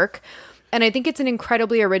his work. And I think it's an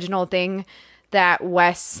incredibly original thing that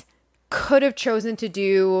Wes could have chosen to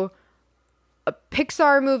do a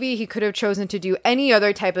Pixar movie. He could have chosen to do any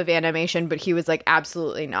other type of animation, but he was like,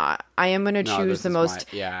 absolutely not. I am going to No, choose this the is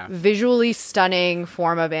most yeah. visually stunning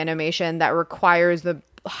form of animation that requires the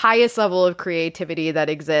highest level of creativity that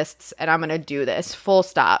exists, and I'm going to do this, full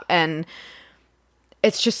stop. And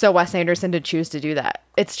it's just so Wes Anderson to choose to do that.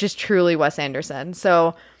 It's just truly Wes Anderson.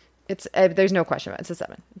 So it's there's no question about it. It's a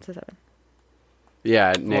 7. It's a 7.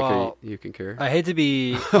 Yeah, Nick, Well, you concur? I hate to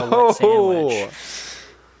be a wet sandwich.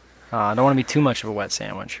 I don't want to be too much of a wet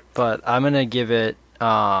sandwich, but I'm gonna give it.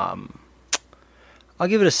 I'll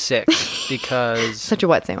give it a 6 because Such a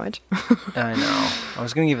wet sandwich. I know I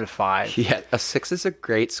was gonna give it a 5. Yeah, a 6 is a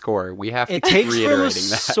great score. We have to It keep takes from a reiterating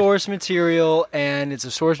that. source material, and it's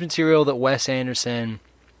a source material that Wes Anderson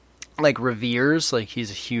like reveres. Like he's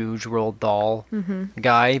a huge Roald Dahl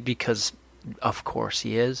guy because, of course,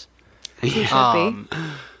 he is. He should be.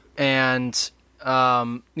 And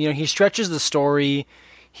he stretches the story.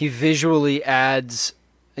 He visually adds,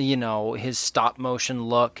 his stop motion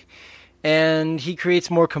look, and he creates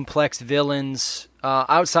more complex villains.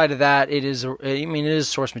 Outside of that, it is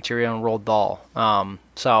source material and Roald Dahl.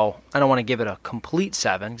 So I don't want to give it a complete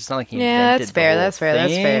 7. It's not like he invented that's fair. the whole That's fair.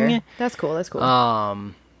 That's thing. fair. That's cool. That's cool.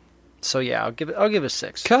 So yeah, I'll give it a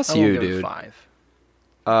 6. Cuss I won't you, give it a dude. 5.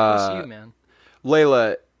 Cuss you, man.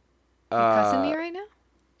 Layla, You cussing me right now?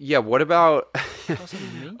 yeah, what about Cussing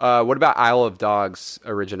me? what about Isle of Dogs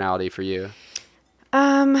originality for you?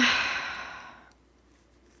 I'm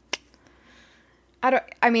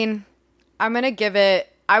gonna give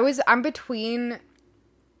it. I'm between.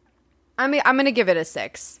 I'm gonna give it a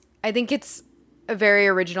 6. I think it's a very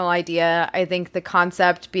original idea. I think the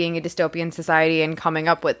concept being a dystopian society and coming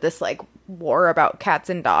up with this like war about cats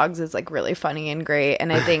and dogs is like really funny and great.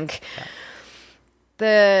 And I think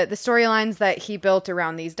the storylines that he built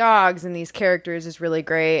around these dogs and these characters is really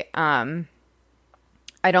great.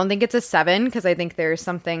 I don't think it's a 7 because I think there's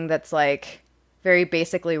something that's like very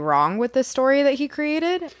basically wrong with the story that he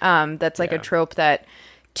created. That's like a trope that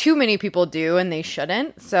too many people do and they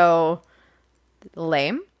shouldn't. So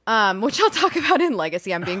lame. Which I'll talk about in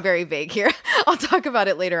Legacy. I'm being very vague here. I'll talk about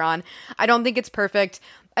it later on. I don't think it's perfect.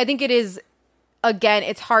 I think it is, again,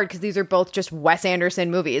 it's hard because these are both just Wes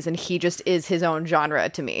Anderson movies and he just is his own genre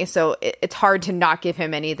to me. So it's hard to not give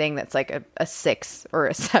him anything that's like a 6 or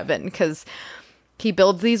a 7 because he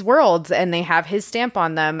builds these worlds and they have his stamp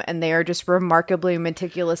on them and they are just remarkably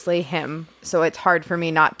meticulously him. So it's hard for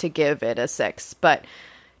me not to give it a 6, but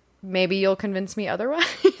maybe you'll convince me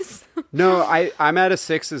otherwise. No, I'm at a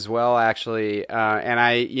 6 as well, actually. And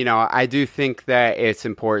I do think that it's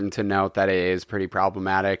important to note that it is pretty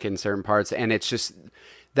problematic in certain parts. And it's just,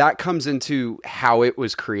 that comes into how it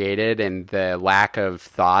was created and the lack of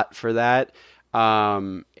thought for that,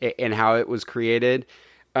 and how it was created.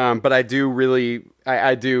 But I do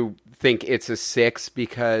think it's a 6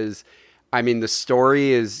 because, I mean, the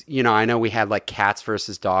story is, I know we had like Cats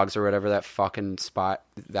versus Dogs or whatever that fucking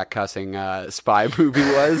cussing spy movie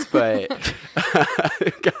was, but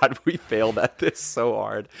God, we failed at this so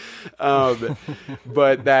hard.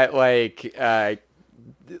 But that like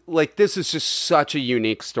this is just such a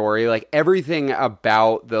unique story. Like everything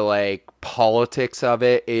about the like politics of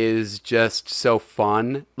it is just so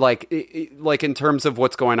fun. Like like in terms of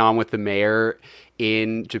what's going on with the mayor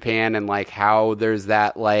in Japan and like how there's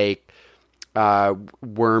that like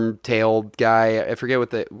worm-tailed guy. I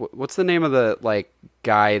forget what's the name of the like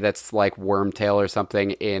guy that's like Wormtail or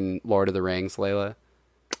something in Lord of the Rings, Layla?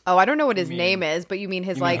 Oh, I don't know what his name is, but you mean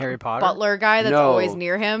his like Harry Potter? butler guy that's No. always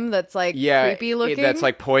near him that's like creepy looking? That's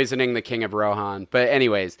like poisoning the King of Rohan. But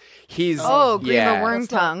anyways, he's Grima yeah.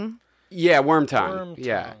 Wormtongue. Yeah, Wormtongue.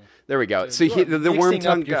 Yeah. There we go. So the Mixing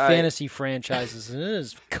Wormtongue up your guy. fantasy franchises and it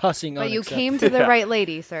is cussing But you unacceptable. came to the right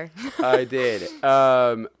lady, sir. I did.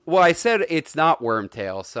 Well, I said it's not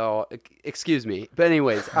Wormtail, so excuse me. But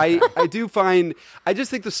anyways, I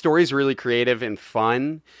just think the story's really creative and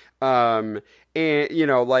fun. And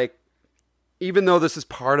like, even though this is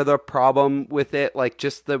part of the problem with it, like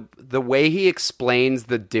just the way he explains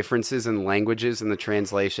the differences in languages and the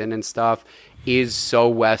translation and stuff is so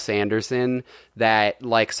Wes Anderson that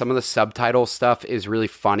like some of the subtitle stuff is really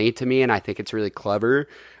funny to me and I think it's really clever.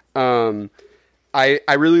 I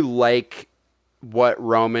really like what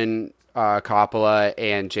Roman Coppola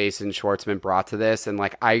and Jason Schwartzman brought to this, and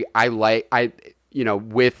like I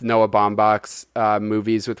with Noah Baumbach's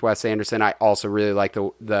movies with Wes Anderson, I also really like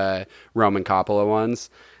the Roman Coppola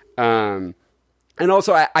ones. And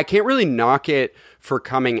also, I can't really knock it for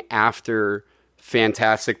coming after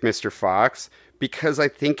Fantastic Mr. Fox because I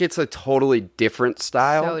think it's a totally different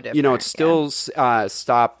style. So different, it's still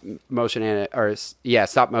stop motion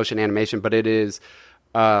animation, but it is.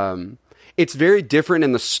 It's very different,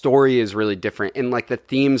 and the story is really different, and like the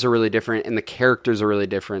themes are really different, and the characters are really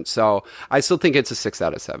different. So I still think it's a 6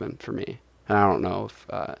 out of 7 for me. And I don't know if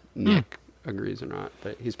Nick agrees or not,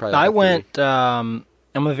 but he's probably. I like a went.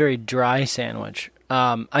 I'm a very dry sandwich.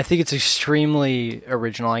 I think it's extremely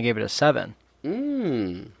original. I gave it a 7.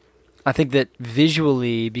 I think that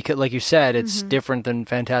visually, because like you said, it's different than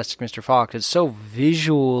Fantastic Mr. Fox. It's so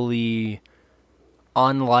visually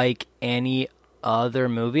unlike any other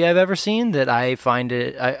movie I've ever seen that I found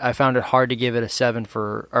it hard to give it a 7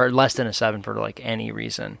 or less than a 7 for like any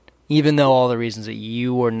reason. Even though all the reasons that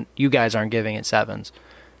you guys aren't giving it 7s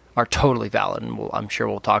are totally valid, and I'm sure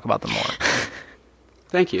we'll talk about them more.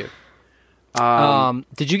 Thank you.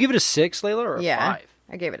 Did you give it a 6, Layla, or a 5?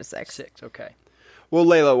 I gave it a 6. 6, okay. Well,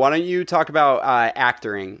 Layla, why don't you talk about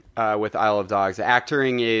acting with Isle of Dogs?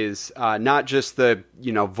 Acting is not just the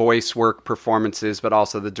voice work performances, but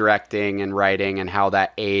also the directing and writing and how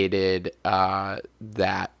that aided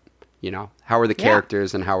that. How are the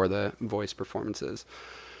characters and how are the voice performances?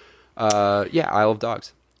 Yeah, Isle of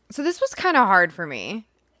Dogs. So this was kind of hard for me.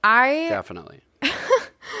 I Definitely.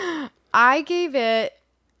 gave it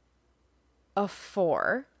a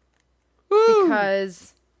 4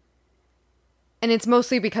 because, and it's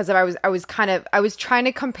mostly because I was trying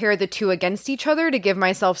to compare the two against each other to give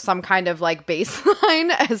myself some kind of like baseline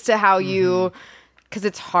as to how you, because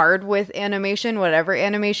it's hard with animation, whatever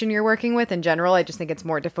animation you're working with in general. I just think it's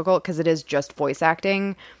more difficult because it is just voice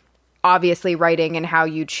acting. Obviously, writing and how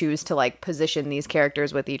you choose to like position these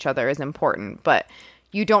characters with each other is important, but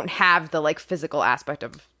you don't have the like physical aspect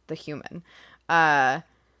of the human. I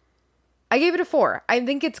gave it a 4. I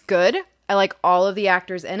think it's good. I like all of the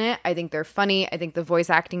actors in it. I think they're funny. I think the voice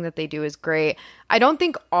acting that they do is great. I don't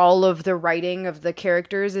think all of the writing of the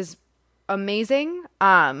characters is amazing.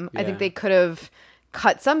 I think they could have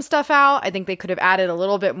cut some stuff out. I think they could have added a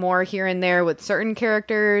little bit more here and there with certain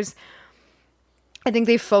characters. I think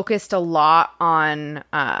they focused a lot on,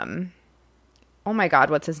 oh my God,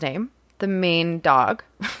 what's his name? The main dog.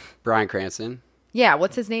 Bryan Cranston. Yeah,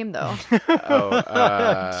 what's his name though?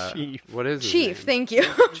 Chief. What is his Chief, name? thank you.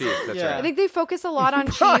 Chief, that's Yeah. I right. think they focus a lot on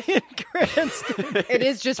Chief. Bryan Cranston. It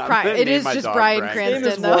is just I'm Brian. gonna It name is my just dog Bryan Brian. His name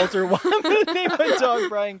is Cranston though. Walter White. I'm gonna name my dog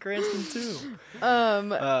Bryan Cranston too.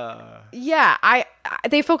 Yeah,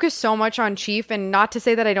 they focus so much on Chief, and not to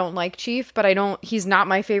say that I don't like Chief, but he's not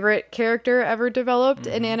my favorite character ever developed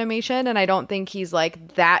in animation, and I don't think he's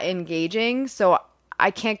like that engaging, so I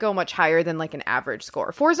can't go much higher than like an average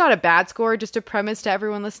score. 4 is not a bad score, just a premise to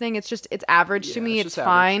everyone listening. It's average to me. it's It's just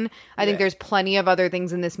fine. average. I think there's plenty of other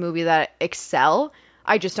things in this movie that excel.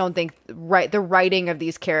 I just don't think the writing of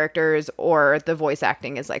these characters or the voice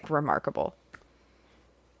acting is like remarkable.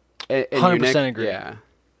 And 100% Nick? agree. Yeah.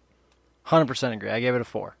 100% agree. I gave it a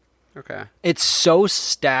 4. Okay. It's so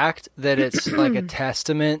stacked that it's like a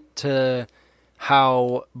testament to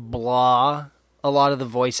how blah a lot of the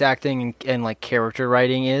voice acting and like character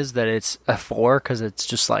writing is, that it's a 4, because it's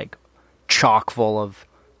just like chock full of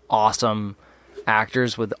awesome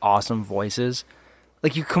actors with awesome voices.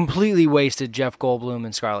 Like, you completely wasted Jeff Goldblum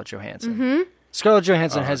and Scarlett Johansson. Scarlett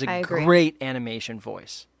Johansson has I a agree. great animation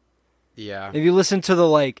voice. Yeah. If you listen to the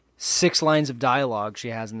like 6 lines of dialogue she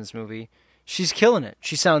has in this movie, she's killing it.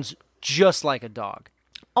 She sounds just like a dog.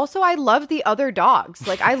 Also, I love the other dogs.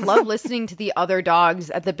 Like, I love listening to the other dogs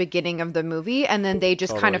at the beginning of the movie, and then they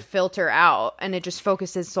just kind of filter out, and it just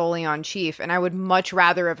focuses solely on Chief. And I would much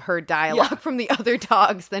rather have heard dialogue from the other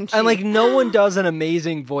dogs than Chief. And like, no one does an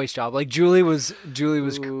amazing voice job. Like, Julie was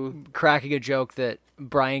cracking a joke that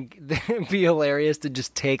Brian it'd be hilarious to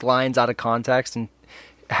just take lines out of context and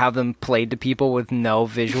have them played to people with no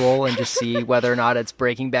visual and just see whether or not it's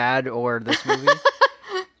Breaking Bad or this movie.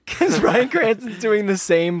 Because Bryan Cranston's doing the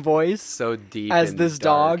same voice So deep as and this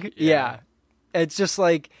dark. dog. Yeah. It's just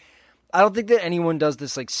like, I don't think that anyone does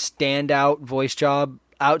this like standout voice job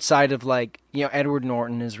outside of like, you know, Edward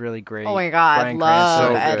Norton is really great. oh my God, Bryan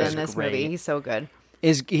love Cranston Ed is in this great. movie. He's so good.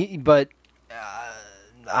 But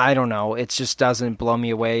I don't know. It just doesn't blow me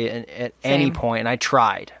away at any Same. point. And I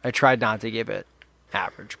tried not to give it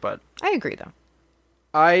average, but I agree, though.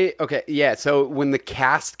 Okay, yeah. So when the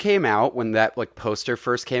cast came out, when that like poster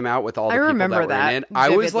first came out with all the I people remember that were that in it, I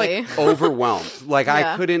was like vividly. overwhelmed. Like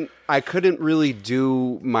Yeah. I couldn't really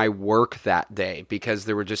do my work that day because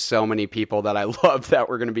there were just so many people that I loved that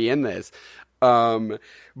were going to be in this.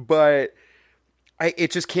 But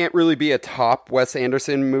it just can't really be a top Wes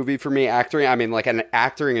Anderson movie for me. Acting, I mean, like, an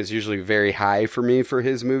acting is usually very high for me for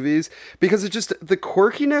his movies because it's just the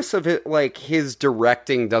quirkiness of it. Like, his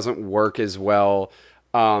directing doesn't work as well.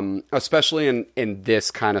 Especially in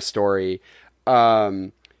this kind of story,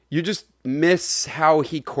 you just miss how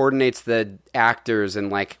he coordinates the actors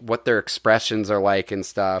and like what their expressions are like and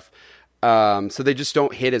stuff. So they just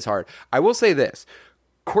don't hit as hard. I will say this.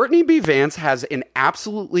 Courtney B. Vance has an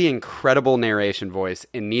absolutely incredible narration voice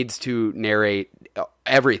and needs to narrate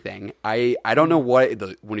everything. I don't know what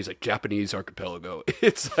when he's like Japanese archipelago.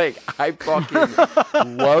 It's like I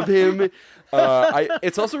fucking love him.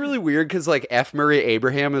 It's also really weird because like F. Murray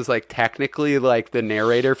Abraham is like technically like the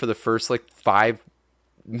narrator for the first like 5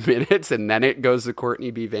 minutes, and then it goes to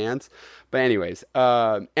Courtney B. Vance. But anyways,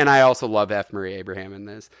 and I also love F. Murray Abraham in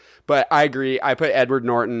this. But I agree. I put Edward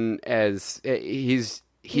Norton as he's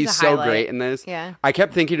a so highlight. great in this. Yeah. I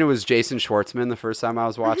kept thinking it was Jason Schwartzman the first time I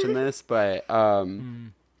was watching this, but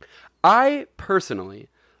I personally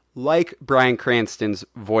like Bryan Cranston's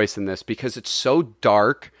voice in this because it's so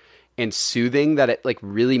dark and soothing that it like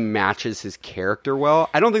really matches his character well.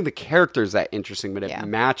 I don't think the character is that interesting, but it Yeah.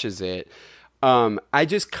 matches it. I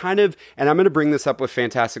just kind of, and I'm going to bring this up with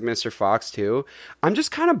Fantastic Mr. Fox too. I'm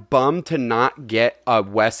just kind of bummed to not get a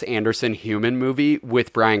Wes Anderson human movie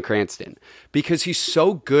with Bryan Cranston because he's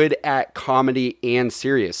so good at comedy and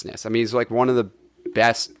seriousness. I mean, he's like one of the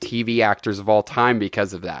best TV actors of all time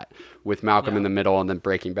because of that, with Malcolm in the Middle and then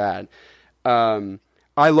Breaking Bad.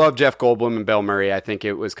 I love Jeff Goldblum and Bill Murray. I think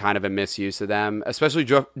it was kind of a misuse of them, especially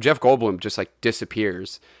Jeff Goldblum just like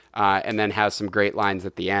disappears and then has some great lines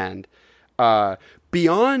at the end.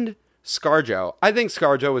 Beyond ScarJo, I think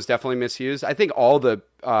ScarJo was definitely misused. I think all the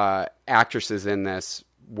actresses in this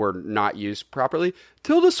were not used properly.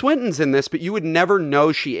 Tilda Swinton's in this, but you would never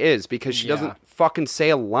know she is because she doesn't fucking say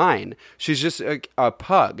a line. She's just a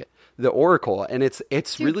pug. The Oracle, and it's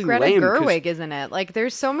Dude, really Greta lame. Gerwig, isn't it? Like,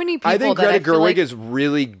 there's so many people. I think that Greta I feel Gerwig like... is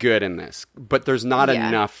really good in this, but there's not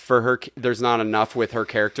enough for her. There's not enough with her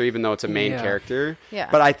character, even though it's a main character. Yeah.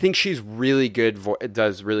 But I think she's really good.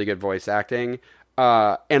 Does really good voice acting.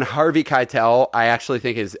 And Harvey Keitel, I actually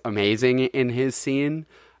think is amazing in his scene.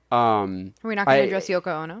 Are we not going to address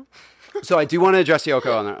Yoko Ono? So I do want to address Yoko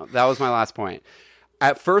Ono. That was my last point.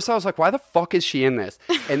 At first, I was like, why the fuck is she in this?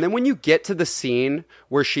 And then when you get to the scene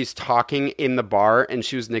where she's talking in the bar and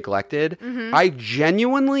she was neglected, I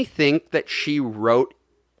genuinely think that she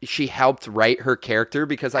helped write her character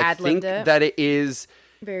because I think that it is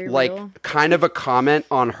very like real. kind of a comment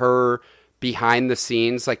on her behind the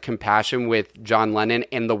scenes, like compassion with John Lennon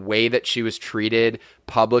and the way that she was treated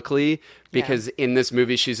publicly. Because in this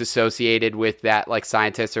movie, she's associated with that like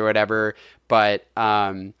scientist or whatever, but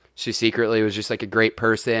she secretly was just like a great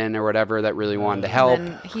person or whatever that really wanted to help. And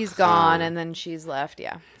then he's gone, and then she's left.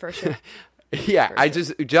 Yeah, for sure.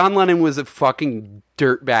 John Lennon was a fucking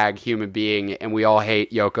dirtbag human being, and we all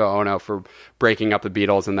hate Yoko Ono for breaking up the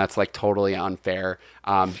Beatles, and that's like totally unfair.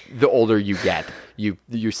 The older you get,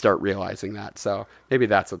 you start realizing that. So maybe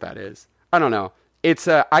that's what that is. I don't know. It's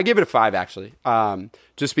I give it a 5 actually,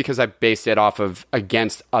 just because I based it off of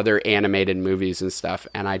against other animated movies and stuff,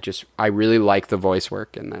 and I really like the voice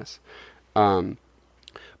work in this.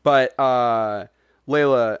 But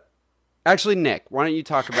Layla, actually Nick, why don't you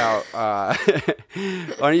talk about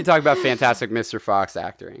Fantastic Mr. Fox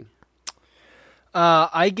acting?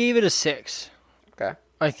 I gave it a 6. Okay.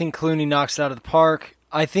 I think Clooney knocks it out of the park.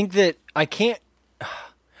 I think that I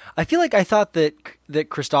feel like I thought that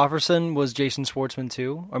Christopherson was Jason Schwartzman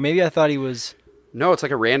too, or maybe I thought he was. No, it's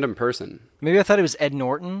like a random person. Maybe I thought it was Ed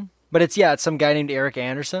Norton, but it's some guy named Eric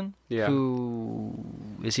Anderson. Yeah. Who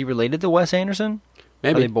is he related to Wes Anderson?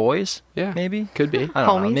 Maybe. Are they boys? Yeah, maybe could be. I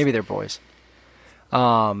don't know. Homies? Maybe they're boys.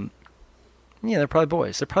 Yeah, they're probably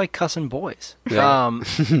boys. They're probably cussing boys. Yeah.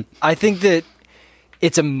 I think that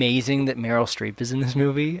it's amazing that Meryl Streep is in this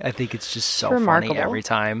movie. I think it's just so funny remarkable. every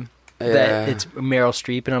time. Yeah. That it's Meryl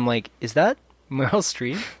Streep, and I'm like, is that Meryl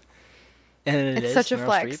Streep? And It's such a Meryl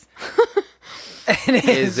flex. Streep. And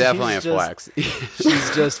It's definitely a she's flex.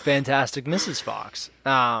 She's just fantastic, Mrs. Fox.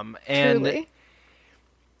 And Truly.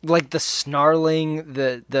 like the snarling,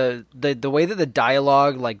 the way that the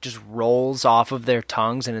dialogue like just rolls off of their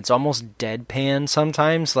tongues, and it's almost deadpan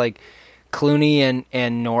sometimes. Like Clooney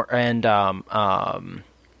and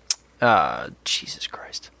Jesus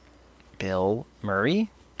Christ, Bill Murray.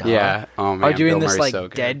 Yeah. Oh man. Are doing Bill this Murray's like so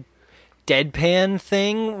good. deadpan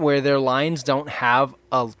thing where their lines don't have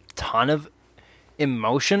a ton of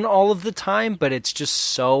emotion all of the time, but it's just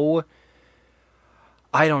so.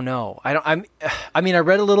 I don't know. I mean, I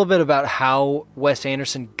read a little bit about how Wes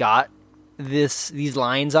Anderson got these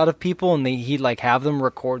lines out of people, and he'd like have them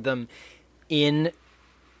record them in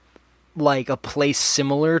like a place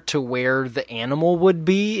similar to where the animal would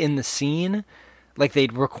be in the scene. Like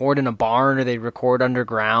they'd record in a barn, or they'd record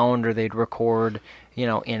underground, or they'd record, in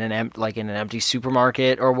an empty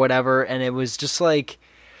supermarket or whatever. And it was just like,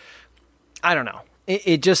 I don't know.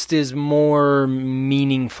 It just is more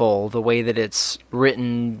meaningful the way that it's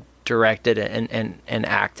written, directed, and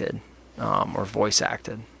acted, or voice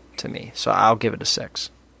acted to me. So I'll give it a 6.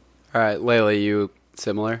 All right, Layla, you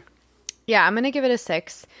similar? Yeah, I'm going to give it a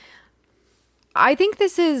 6. I think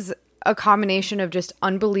this is a combination of just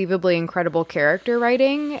unbelievably incredible character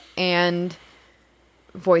writing and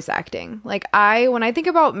voice acting. Like when I think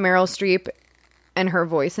about Meryl Streep and her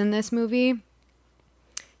voice in this movie,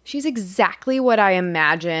 she's exactly what I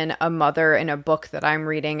imagine a mother in a book that I'm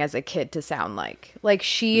reading as a kid to sound like. Like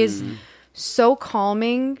she is so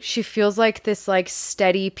calming. She feels like this like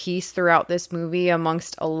steady peace throughout this movie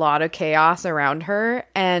amongst a lot of chaos around her,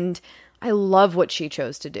 and I love what she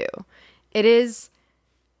chose to do.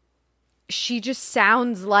 she just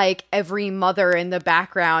sounds like every mother in the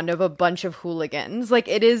background of a bunch of hooligans. Like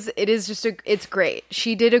it is just it's great.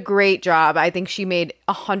 She did a great job. I think she made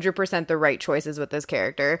 100% the right choices with this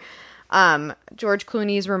character. George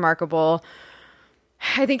Clooney is remarkable.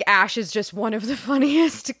 I think Ash is just one of the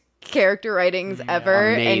funniest character writings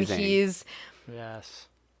ever. Amazing. And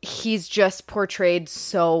he's just portrayed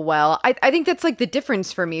so well. I think that's like the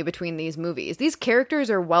difference for me between these movies. These characters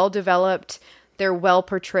are well developed. They're well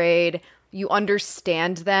portrayed. You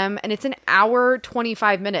understand them, and it's an hour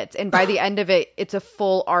 25 minutes, and by the end of it, it's a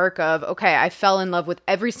full arc of, okay, I fell in love with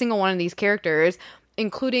every single one of these characters,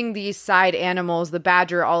 including these side animals, the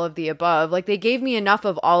badger, all of the above. Like, they gave me enough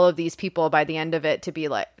of all of these people by the end of it to be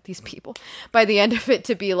like,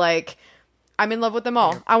 I'm in love with them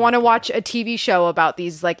all. I want to watch a TV show about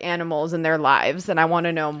these like animals and their lives, and I want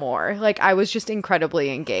to know more. Like, I was just incredibly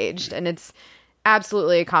engaged, and it's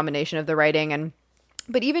absolutely a combination of the writing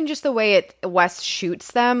but even just the way Wes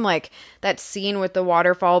shoots them, like that scene with the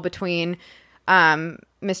waterfall between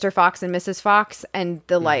Mr. Fox and Mrs. Fox, and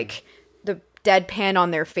the like the deadpan on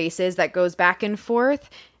their faces that goes back and forth.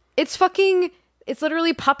 It's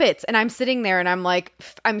literally puppets, and I'm sitting there and I'm like,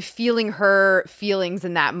 I'm feeling her feelings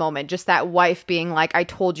in that moment. Just that wife being like, I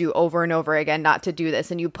told you over and over again not to do this,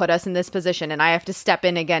 and you put us in this position, and I have to step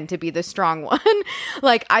in again to be the strong one.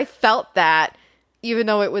 Like, I felt that, even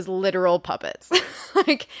though it was literal puppets.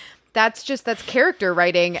 Like, that's character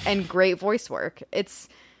writing and great voice work.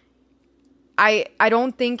 I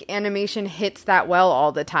don't think animation hits that well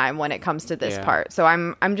all the time when it comes to this part. So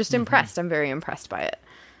I'm just impressed. I'm very impressed by it.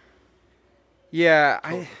 Yeah,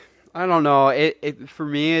 I don't know. It for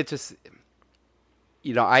me, it just,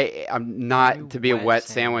 I'm not to be a wet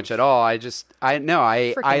sandwich at all. I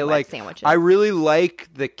like sandwiches. I really like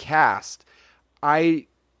the cast. I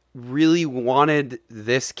really wanted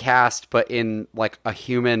this cast, but in like a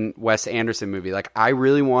human Wes Anderson movie. Like, I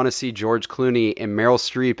really want to see George Clooney and Meryl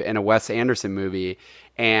Streep in a Wes Anderson movie,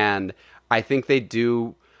 and I think they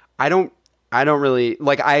do. I don't really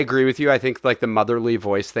like. I agree with you. I think like the motherly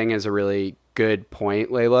voice thing is a really good point,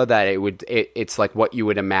 Layla. That it's like what you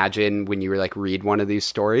would imagine when you like read one of these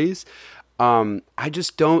stories. I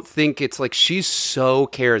just don't think it's like, she's so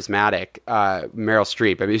charismatic, Meryl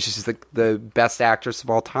Streep. I mean, she's like the best actress of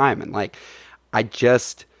all time. And like, I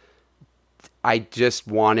just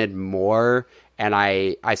wanted more. And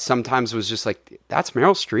I sometimes was just like, that's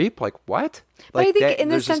Meryl Streep? Like, what? But Like, I think in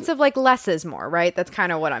the sense of like less is more, right? That's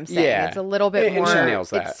kind of what I'm saying. Yeah. It's a little bit more. And she nails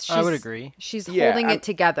that. I would agree. She's holding it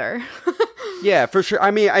together. Yeah, for sure.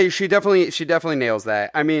 I mean, she definitely nails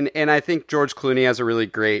that. I mean, and I think George Clooney has a really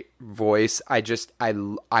great voice. I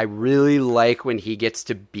really like when he gets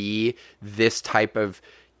to be this type of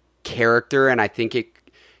character, and I think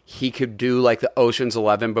he could do like the Ocean's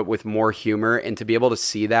 11, but with more humor, and to be able to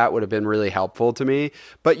see that would have been really helpful to me.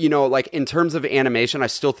 But, like in terms of animation, I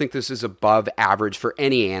still think this is above average for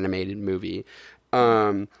any animated movie.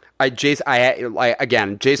 Jason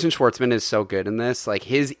Schwartzman is so good in this. Like,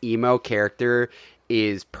 his emo character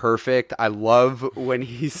is perfect. I love when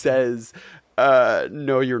he says,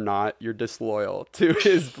 no, you're not. You're disloyal to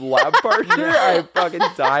his lab partner. I fucking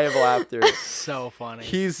die of laughter. So funny.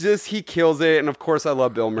 He kills it. And of course I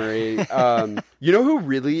love Bill Murray. You know who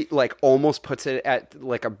really like almost puts it at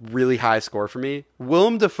like a really high score for me?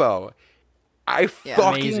 Willem Dafoe. I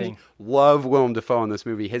fucking amazing. love Willem Dafoe in this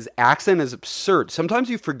movie. His accent is absurd. Sometimes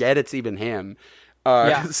you forget it's even him.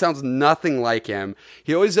 It sounds nothing like him.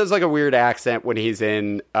 He always does like a weird accent when he's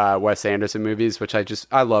in Wes Anderson movies, which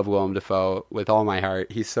I love Willem Dafoe with all my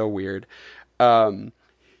heart. He's so weird. You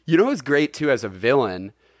know who's great too as a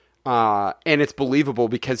villain? And it's believable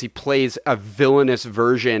because he plays a villainous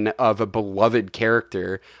version of a beloved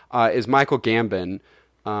character, is Michael Gambon.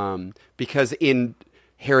 Because in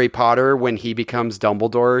Harry Potter, when he becomes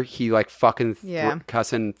Dumbledore, he like fucking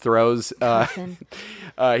cussing throws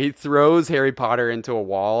he throws Harry Potter into a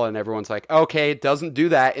wall, and everyone's like, okay, it doesn't do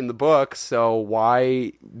that in the book, so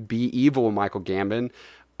why be evil, Michael Gambon?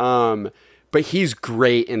 But he's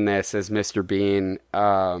great in this as Mr. Bean.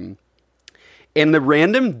 And the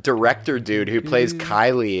random director dude who plays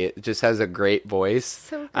Kylie just has a great voice.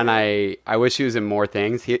 So and I wish he was in more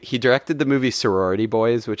things. He directed the movie Sorority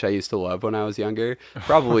Boys, which I used to love when I was younger.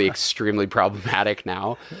 Probably extremely problematic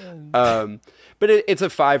now. But it's a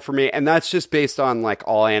 5 for me. And that's just based on like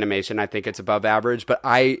all animation. I think it's above average. But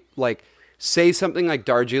I like say something like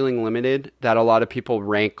Darjeeling Limited that a lot of people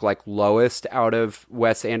rank like lowest out of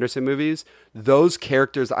Wes Anderson movies. Those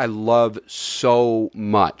characters I love so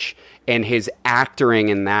much. And his acting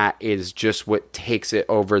in that is just what takes it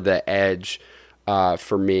over the edge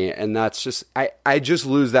for me. And that's just, I just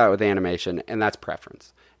lose that with animation, and that's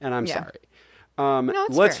preference. and I'm Yeah. sorry.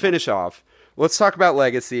 it's Let's fair finish off. Let's talk about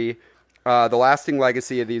legacy, the lasting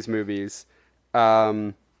legacy of these movies.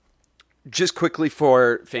 Just quickly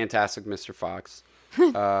for Fantastic Mr. Fox.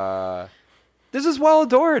 This is well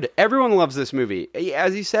adored. Everyone loves this movie.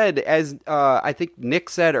 As you said, as I think Nick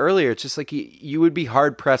said earlier, it's just like you would be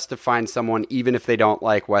hard pressed to find someone, even if they don't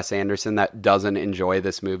like Wes Anderson, that doesn't enjoy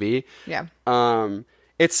this movie. Yeah.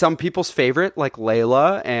 It's some people's favorite, like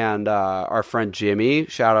Layla and our friend Jimmy.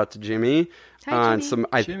 Shout out to Jimmy. Hi,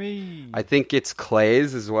 Jimmy. Jimmy. I think it's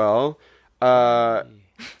Clay's as well.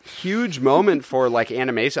 Huge moment for like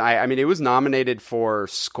animation. I mean, it was nominated for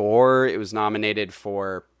score. It was nominated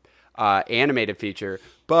for animated feature,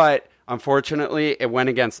 but unfortunately, it went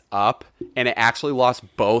against Up, and it actually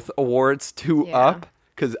lost both awards to Up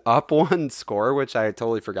because Up won score, which I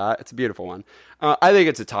totally forgot. It's a beautiful one. I think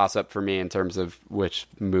it's a toss-up for me in terms of which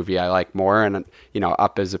movie I like more, and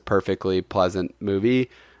Up is a perfectly pleasant movie.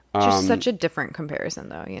 Just such a different comparison,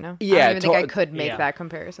 though, Yeah, I don't even think I could make that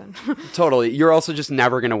comparison. Totally. You're also just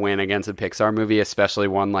never going to win against a Pixar movie, especially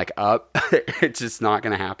one like Up. It's just not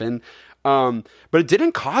going to happen. But it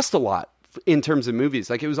didn't cost a lot in terms of movies.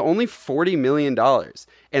 Like, it was only $40 million,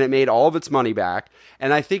 and it made all of its money back.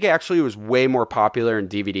 And I think actually it was way more popular in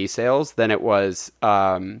DVD sales than it was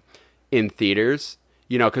in theaters,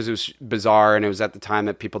 because it was bizarre, and it was at the time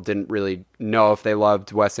that people didn't really know if they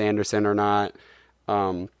loved Wes Anderson or not.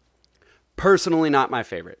 Personally, not my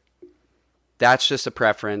favorite. That's just a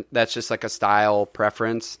preference. That's just like a style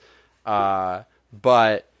preference. But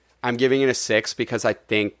I'm giving it a 6 because I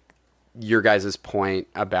think your guys' point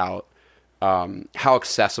about how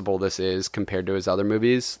accessible this is compared to his other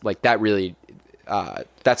movies, like that really,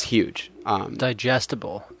 that's huge.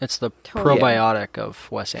 Digestible. It's the Totally. probiotic of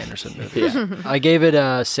Wes Anderson movies. Yeah. I gave it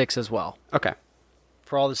a 6 as well, Okay.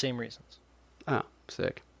 for all the same reasons. Oh,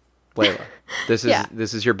 sick. Layla, this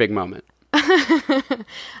is your big moment. I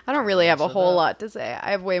don't really have a whole lot to say.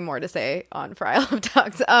 I have way more to say on For Isle of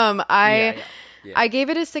Dogs. I gave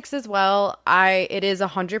it a 6 as well. It is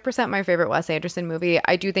 100% my favorite Wes Anderson movie.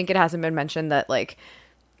 I do think it hasn't been mentioned that like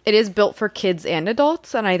it is built for kids and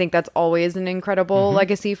adults, and I think that's always an incredible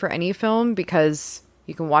legacy for any film because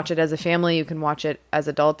you can watch it as a family, you can watch it as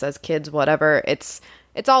adults, as kids, whatever. It's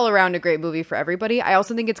all around a great movie for everybody. I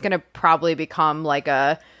also think it's going to probably become like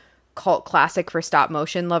a cult classic for stop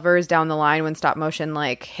motion lovers down the line when stop motion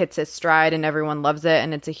like hits its stride and everyone loves it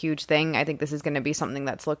and it's a huge thing. I think this is going to be something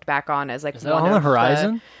that's looked back on as like Is that on the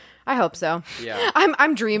horizon? I hope so. Yeah.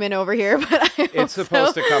 I'm dreaming over here, but I hope It's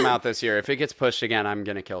supposed to come out this year. If it gets pushed again, I'm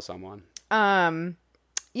going to kill someone. I don't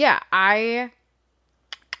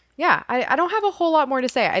have a whole lot more to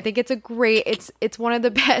say. I think it's a great. It's one of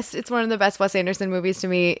the best. It's one of the best Wes Anderson movies to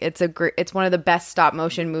me. It's one of the best stop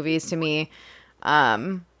motion movies to me.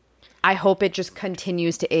 I hope it just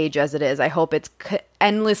continues to age as it is. I hope it's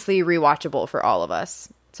endlessly rewatchable for all of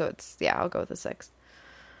us. So I'll go with a 6.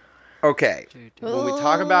 Okay. When we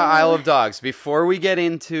talk about Isle of Dogs, before we get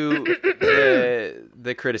into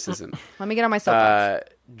the criticism, Let me get on my soapbox.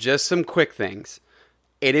 just some quick things.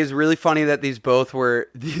 It is really funny that these both were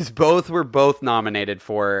nominated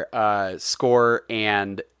for score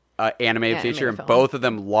and animated feature, and film. both of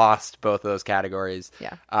them lost both of those categories.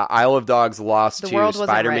 Yeah. Isle of Dogs lost The to world wasn't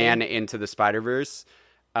Spider-Man ready. Into the Spider-Verse,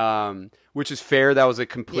 which is fair. That was a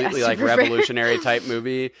completely like super fair. revolutionary type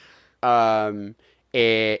movie. And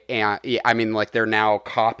I mean, like they're now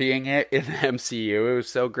copying it in the MCU. It was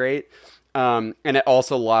so great. And it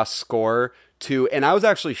also lost score to, and I was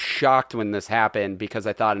actually shocked when this happened because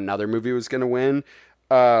I thought another movie was going to win.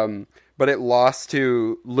 But it lost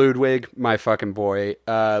to Ludwig, my fucking boy,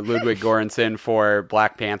 Ludwig Göransson for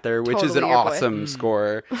Black Panther, which is an Totally your boy. awesome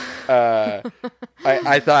score. I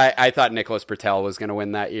thought Nicholas Bertel was going to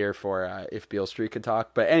win that year for If Beale Street Could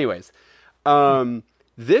Talk. But anyways,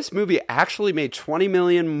 this movie actually made $20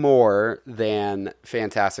 million more than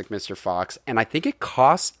Fantastic Mr. Fox, and I think it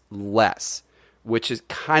cost less, which is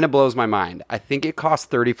kind of blows my mind. I think it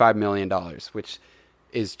cost $35 million, which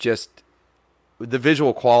is just the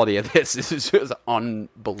visual quality of this is just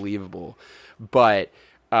unbelievable. But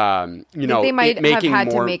I think they might have making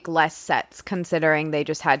had more, to make less sets considering they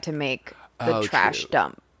just had to make the Oh, trash true.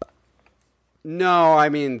 dump. No, I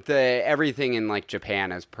mean everything in like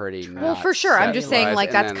Japan is pretty. Well, for sure. I'm just saying, like,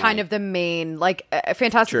 that's kind of the main, like,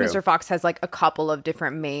 Fantastic True. Mr. Fox has, like, a couple of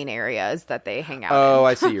different main areas that they hang out Oh, in.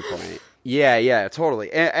 I see your point. Yeah,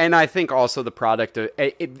 totally. And I think also the product of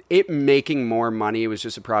it making more money was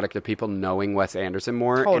just a product of people knowing Wes Anderson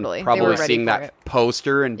more. Totally. And They were probably ready seeing for that it.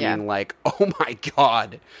 poster and being Yeah. like, oh my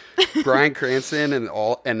God, Bryan Cranston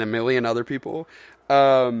and a million other people.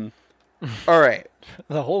 All right.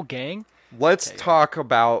 The whole gang? let's talk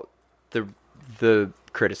about the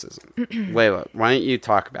criticism. Layla, why don't you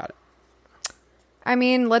talk about it? I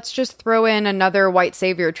mean, let's just throw in another white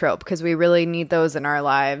savior trope because we really need those in our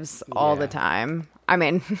lives all the time. I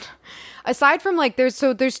mean, aside from like,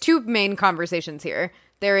 there's two main conversations here.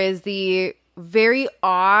 There is the very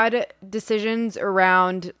odd decisions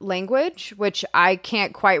around language, which I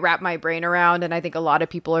can't quite wrap my brain around. And I think a lot of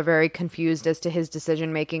people are very confused as to his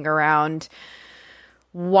decision making around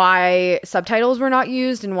why subtitles were not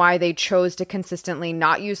used and why they chose to consistently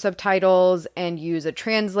not use subtitles and use a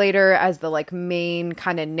translator as the like main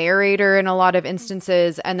kind of narrator in a lot of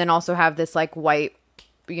instances, and then also have this like white,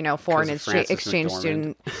 foreign exchange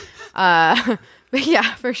student. But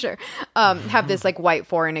yeah, for sure. Have this like white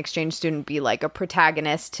foreign exchange student be like a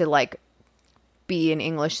protagonist to like be an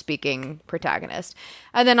English speaking protagonist.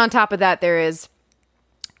 And then on top of that, there is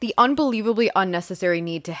the unbelievably unnecessary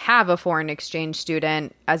need to have a foreign exchange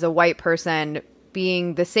student as a white person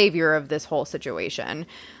being the savior of this whole situation.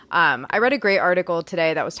 I read a great article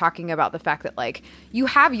today that was talking about the fact that like you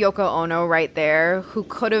have Yoko Ono right there who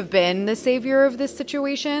could have been the savior of this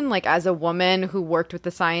situation. Like as a woman who worked with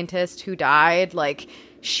the scientist who died, like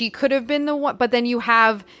she could have been the one. But then you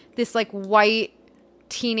have this like white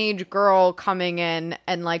teenage girl coming in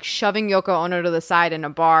and like shoving Yoko Ono to the side in a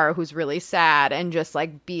bar who's really sad and just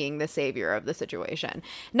like being the savior of the situation.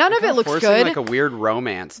 None of it looks good. Like a weird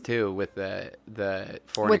romance too with the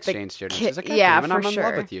foreign exchange student. She's like, yeah, damn it, for I'm in sure.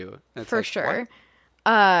 love with you. It's for like, sure.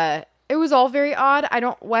 what? It was all very odd.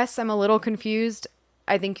 Wes, I'm a little confused.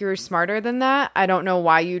 I think you're smarter than that. I don't know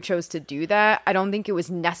why you chose to do that. I don't think it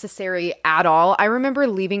was necessary at all. I remember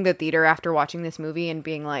leaving the theater after watching this movie and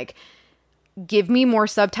being like, give me more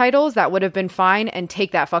subtitles, that would have been fine, and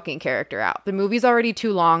take that fucking character out. The movie's already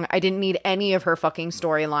too long. I didn't need any of her fucking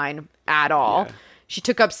storyline at all. Yeah. She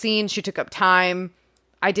took up scenes, she took up time.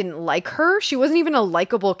 I didn't like her. She wasn't even a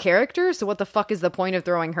likable character, so what the fuck is the point of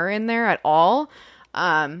throwing her in there at all?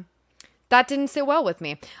 That didn't sit well with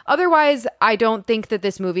me. Otherwise, I don't think that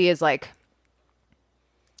this movie is like...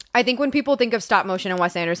 I think when people think of stop motion and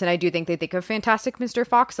Wes Anderson, I do think they think of Fantastic Mr.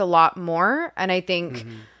 Fox a lot more, and I think...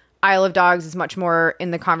 Isle of Dogs is much more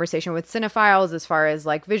in the conversation with cinephiles as far as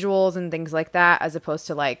like visuals and things like that, as opposed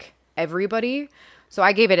to like everybody. So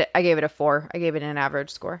I gave it a 4. I gave it an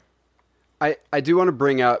average score. I do want to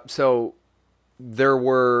bring up, so there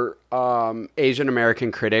were Asian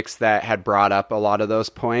American critics that had brought up a lot of those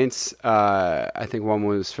points. I think one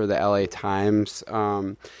was for the LA Times.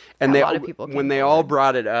 And a lot of people when they all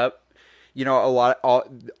brought it up,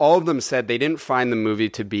 all of them said they didn't find the movie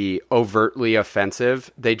to be overtly offensive.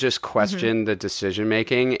 They just questioned the decision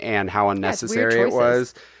making and how unnecessary it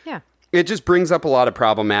was. Yeah. It just brings up a lot of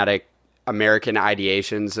problematic American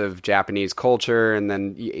ideations of Japanese culture, and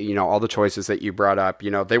then all the choices that you brought up.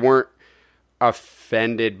 They weren't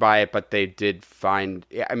offended by it, but they did find.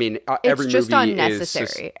 I mean, every it's just movie unnecessary.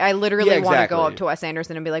 is just, I literally want to go exactly. up to Wes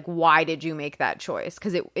Anderson and be like, "Why did you make that choice?"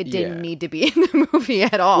 Because it didn't need to be in the movie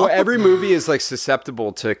at all. Well, every movie is like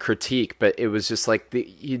susceptible to critique, but it was just like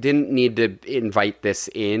you didn't need to invite this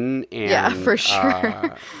in. And, yeah, for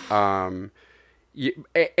sure. And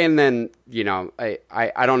then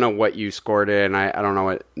I don't know what you scored it, and I don't know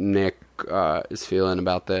what Nick is feeling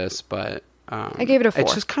about this, but. I gave it a 4.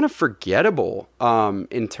 It's just kind of forgettable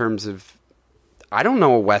in terms of... I don't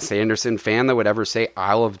know a Wes Anderson fan that would ever say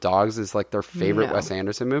Isle of Dogs is like their favorite Wes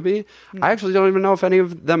Anderson movie. No. I actually don't even know if any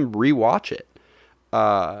of them rewatch it.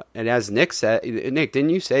 And as Nick said... Nick, didn't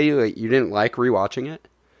you say you didn't like rewatching it?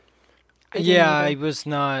 I was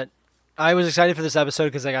not... I was excited for this episode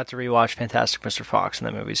because I got to rewatch Fantastic Mr. Fox, and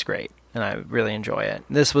that movie's great. And I really enjoy it.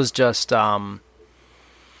 This was just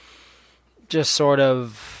sort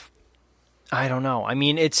of... I don't know. I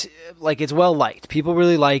mean, it's well liked. People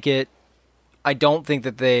really like it. I don't think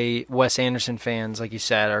that Wes Anderson fans, like you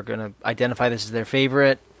said, are going to identify this as their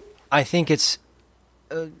favorite. I think it's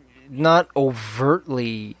not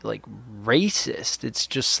overtly like racist. It's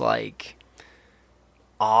just like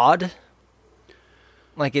odd.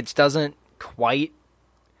 Like it doesn't quite,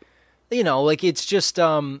 like it's just.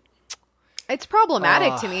 It's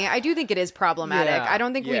problematic to me. I do think it is problematic. Yeah, I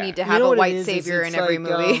don't think we need to have a white savior in every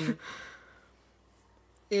movie.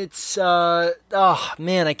 It's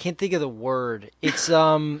man, I can't think of the word. It's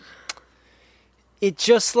it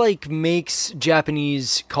just like makes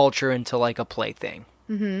Japanese culture into like a plaything.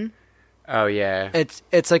 Mm-hmm. Oh yeah.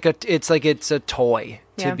 It's like a toy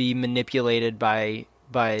to be manipulated by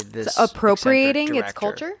this. It's appropriating eccentric its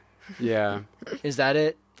culture. Yeah. Is that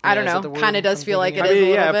it? I don't know. Kind of does feel like it is a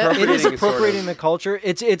little bit. It is appropriating the culture.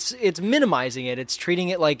 It's minimizing it. It's treating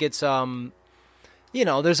it like it's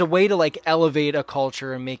there's a way to like elevate a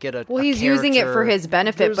culture and make it a Well, he's using it for his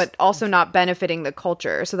benefit, but also not benefiting the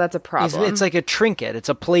culture. So that's a problem. It's like a trinket. It's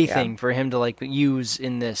a plaything for him to like use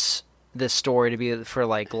in this story to be for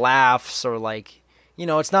like laughs or like,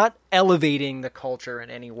 it's not elevating the culture in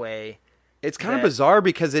any way. It's kind of bizarre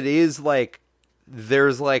because it is like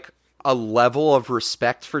there's like a level of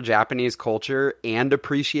respect for Japanese culture and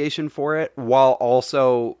appreciation for it while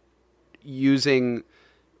also using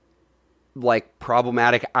like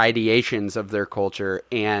problematic ideations of their culture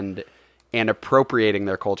and appropriating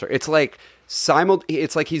their culture. It's like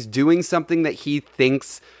it's like he's doing something that he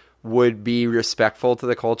thinks would be respectful to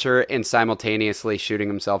the culture and simultaneously shooting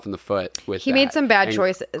himself in the foot with He made some bad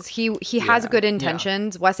choices. He has good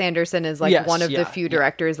intentions. Wes Anderson is like one of the few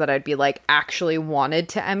directors that I'd be like actually wanted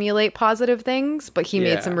to emulate positive things, but he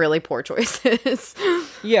made some really poor choices.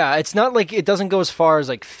 Yeah, it's not like it doesn't go as far as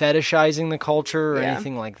like fetishizing the culture or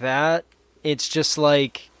anything like that. It's just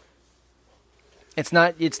like it's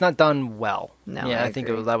not done well. No, yeah, I I think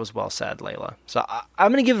agree. that was well said, Layla. So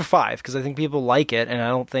I'm gonna give it a 5 because I think people like it, and I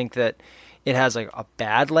don't think that it has like a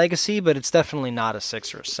bad legacy, but it's definitely not a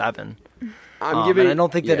 6 or a 7. I'm giving. And I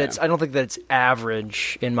don't think that it's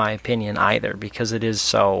average in my opinion either because it is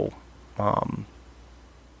so.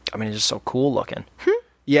 It's just so cool looking.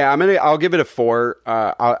 Yeah, I'll give it a 4.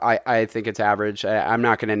 I think it's average. I'm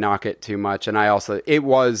not gonna knock it too much, and it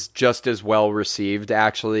was just as well received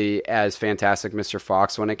actually as Fantastic Mr.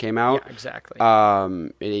 Fox when it came out. Yeah, exactly.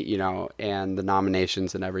 And the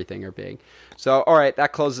nominations and everything are big. So, all right,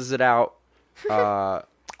 that closes it out. What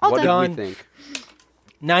done. did we think?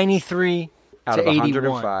 93 Out to of 81.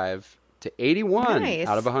 105 to 81 Nice.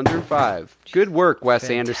 out of 105. Good work, Wes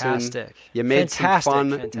Anderson. Fantastic. You made some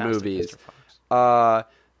fun Fantastic, movies. Mr. Fox.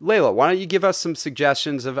 Layla, why don't you give us some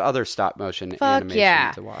suggestions of other stop motion animation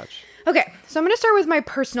yeah. to watch? Okay, so I'm going to start with my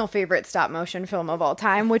personal favorite stop motion film of all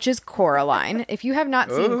time, which is Coraline. If you have not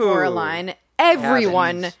seen Coraline,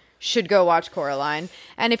 everyone should go watch Coraline.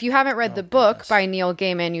 And if you haven't read the book by Neil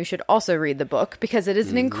Gaiman, you should also read the book because it is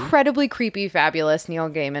an incredibly creepy, fabulous Neil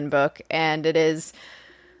Gaiman book. And it is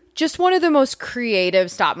just one of the most creative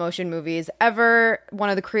stop motion movies ever. One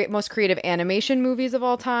of the most creative animation movies of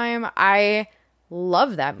all time. I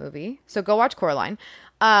love that movie. So go watch Coraline.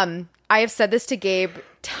 I have said this to Gabe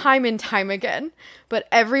time and time again, but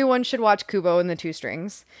everyone should watch Kubo and the Two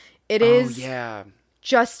Strings. It is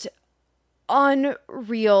just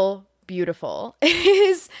unreal beautiful. It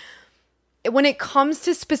is, when it comes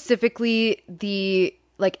to specifically the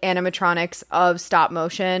like animatronics of stop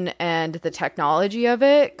motion and the technology of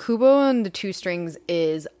it, Kubo and the Two Strings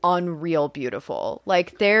is unreal beautiful.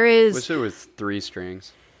 Like there is Wish it was 3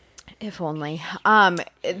 strings. If only.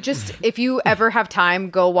 Just if you ever have time,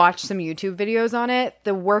 go watch some YouTube videos on it.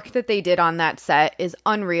 The work that they did on that set is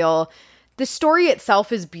unreal. The story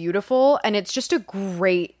itself is beautiful, and it's just a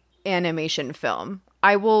great animation film.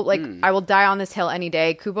 I will die on this hill any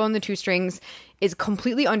day. Kubo and the Two Strings is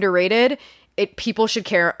completely underrated. People should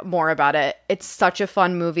care more about it. It's such a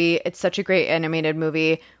fun movie. It's such a great animated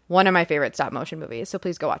movie. One of my favorite stop motion movies. So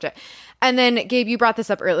please go watch it. And then Gabe, you brought this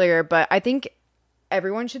up earlier, but I think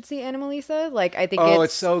everyone should see Anomalisa. Like, I think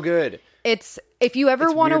it's so good. It's, if you ever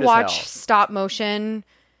want to weird as watch hell. stop motion,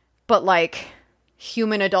 but like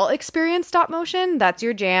human adult experience stop motion, that's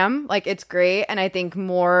your jam. Like, it's great. And I think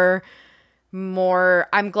more,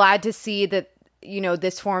 I'm glad to see that,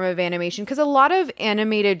 this form of animation, because a lot of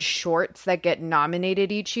animated shorts that get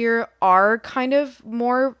nominated each year are kind of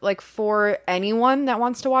more like for anyone that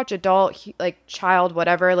wants to watch, adult, like child,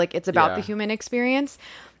 whatever. Like, it's about the human experience.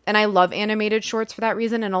 And I love animated shorts for that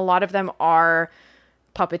reason. And a lot of them are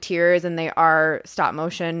puppeteers and they are stop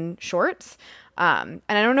motion shorts. And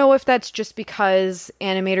I don't know if that's just because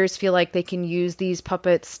animators feel like they can use these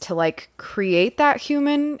puppets to like create that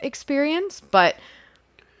human experience, but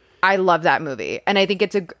I love that movie. And I think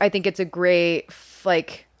it's a great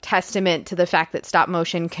like testament to the fact that stop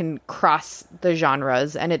motion can cross the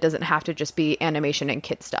genres and it doesn't have to just be animation and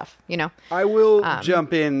kid stuff, I will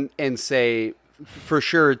jump in and say, for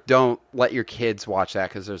sure, don't let your kids watch that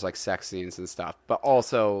because there's like sex scenes and stuff. But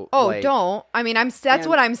also, don't. I mean, that's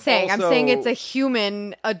what I'm saying. I'm saying it's a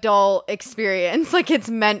human adult experience. Like, it's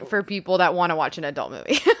meant for people that want to watch an adult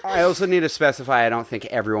movie. I also need to specify, I don't think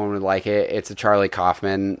everyone would like it. It's a Charlie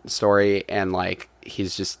Kaufman story, and like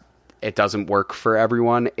it doesn't work for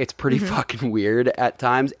everyone. It's pretty fucking weird at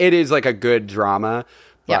times. It is like a good drama,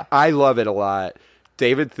 but I love it a lot.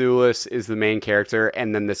 David Thewlis is the main character,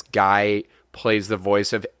 and then this guy plays the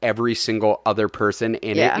voice of every single other person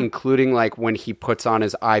in it, including like when he puts on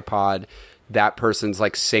his iPod that person's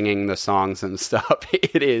like singing the songs and stuff.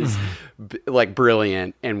 It is like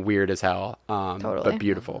brilliant and weird as hell, Totally. but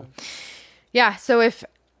beautiful. Yeah, so if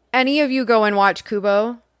any of you go and watch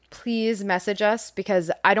Kubo, please message us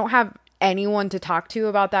because I don't have anyone to talk to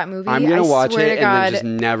about that movie. I'm gonna watch swear it to and then God, just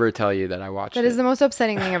never tell you that I watched it. that is the most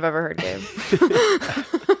upsetting thing I've ever heard, Gabe.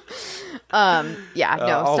 Yeah, no,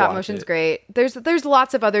 I'll stop watch motion's it. great. There's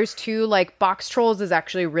lots of others too. Like Box Trolls is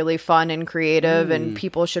actually really fun and creative, and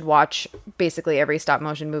people should watch basically every stop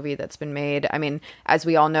motion movie that's been made. I mean, as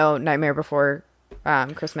we all know, Nightmare Before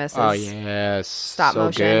Christmas is Oh yes, stop so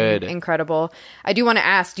motion, good. incredible. I do want to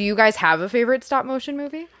ask, do you guys have a favorite stop motion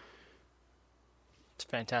movie? It's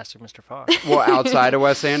fantastic, Mr. Fox. Well, outside of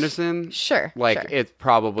Wes Anderson, Sure, like sure. it's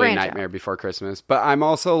probably Branch out. Nightmare Before Christmas. But I'm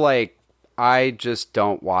also like, I just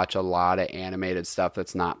don't watch a lot of animated stuff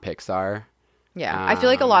that's not Pixar. Yeah, I feel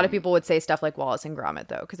like a lot of people would say stuff like Wallace and Gromit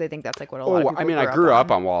though, because I think that's like what a lot of Oh, people I mean, I grew up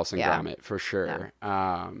on Wallace and Gromit for sure. And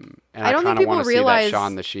I don't think kind of people want to see realize- that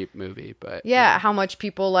Shaun the Sheep movie, but Yeah, how much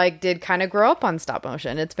people like did kind of grow up on stop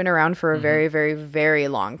motion. It's been around for a very, very, very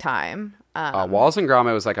long time. Wallace and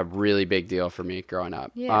Gromit was like a really big deal for me growing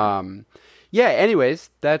up. Yeah. Yeah. Anyways,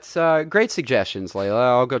 that's great suggestions, Layla.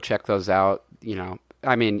 I'll go check those out. You know,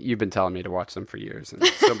 I mean, you've been telling me to watch them for years, and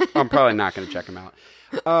so I'm probably not going to check them out.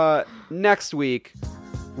 Next week,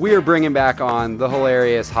 we are bringing back on the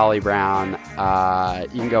hilarious Holly Brown.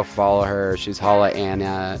 You can go follow her. She's Holly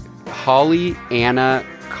Anna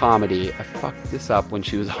Comedy. I fucked this up when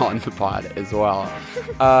she was on the pod as well.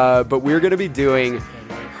 But we're going to be doing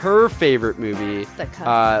her favorite movie, The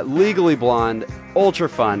Cousin. Legally Blonde, ultra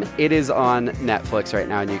fun. It is on Netflix right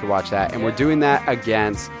now, and you can watch that. And we're doing that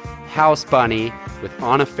against House Bunny with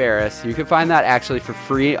Anna Faris. You can find that actually for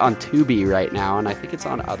free on Tubi right now, and I think it's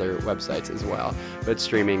on other websites as well, but it's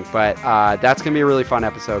streaming. But that's going to be a really fun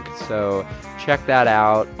episode, so check that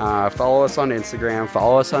out. Follow us on Instagram,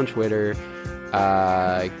 follow us on Twitter.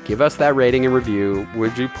 Give us that rating and review,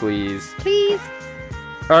 would you please? Please.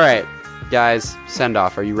 All right, guys, send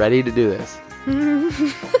off. Are you ready to do this?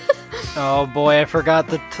 Oh boy, I forgot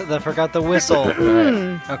the whistle. All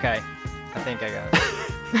right. Okay, I think I got it.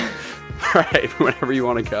 All right, whenever you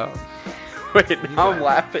want to go. Wait, now I'm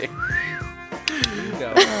laughing.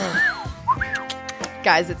 Go.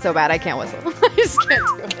 Guys, it's so bad I can't whistle. I just can't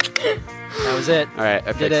do it. That was it. All right,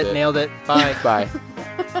 I Did fixed it. Nailed it. Bye. Bye.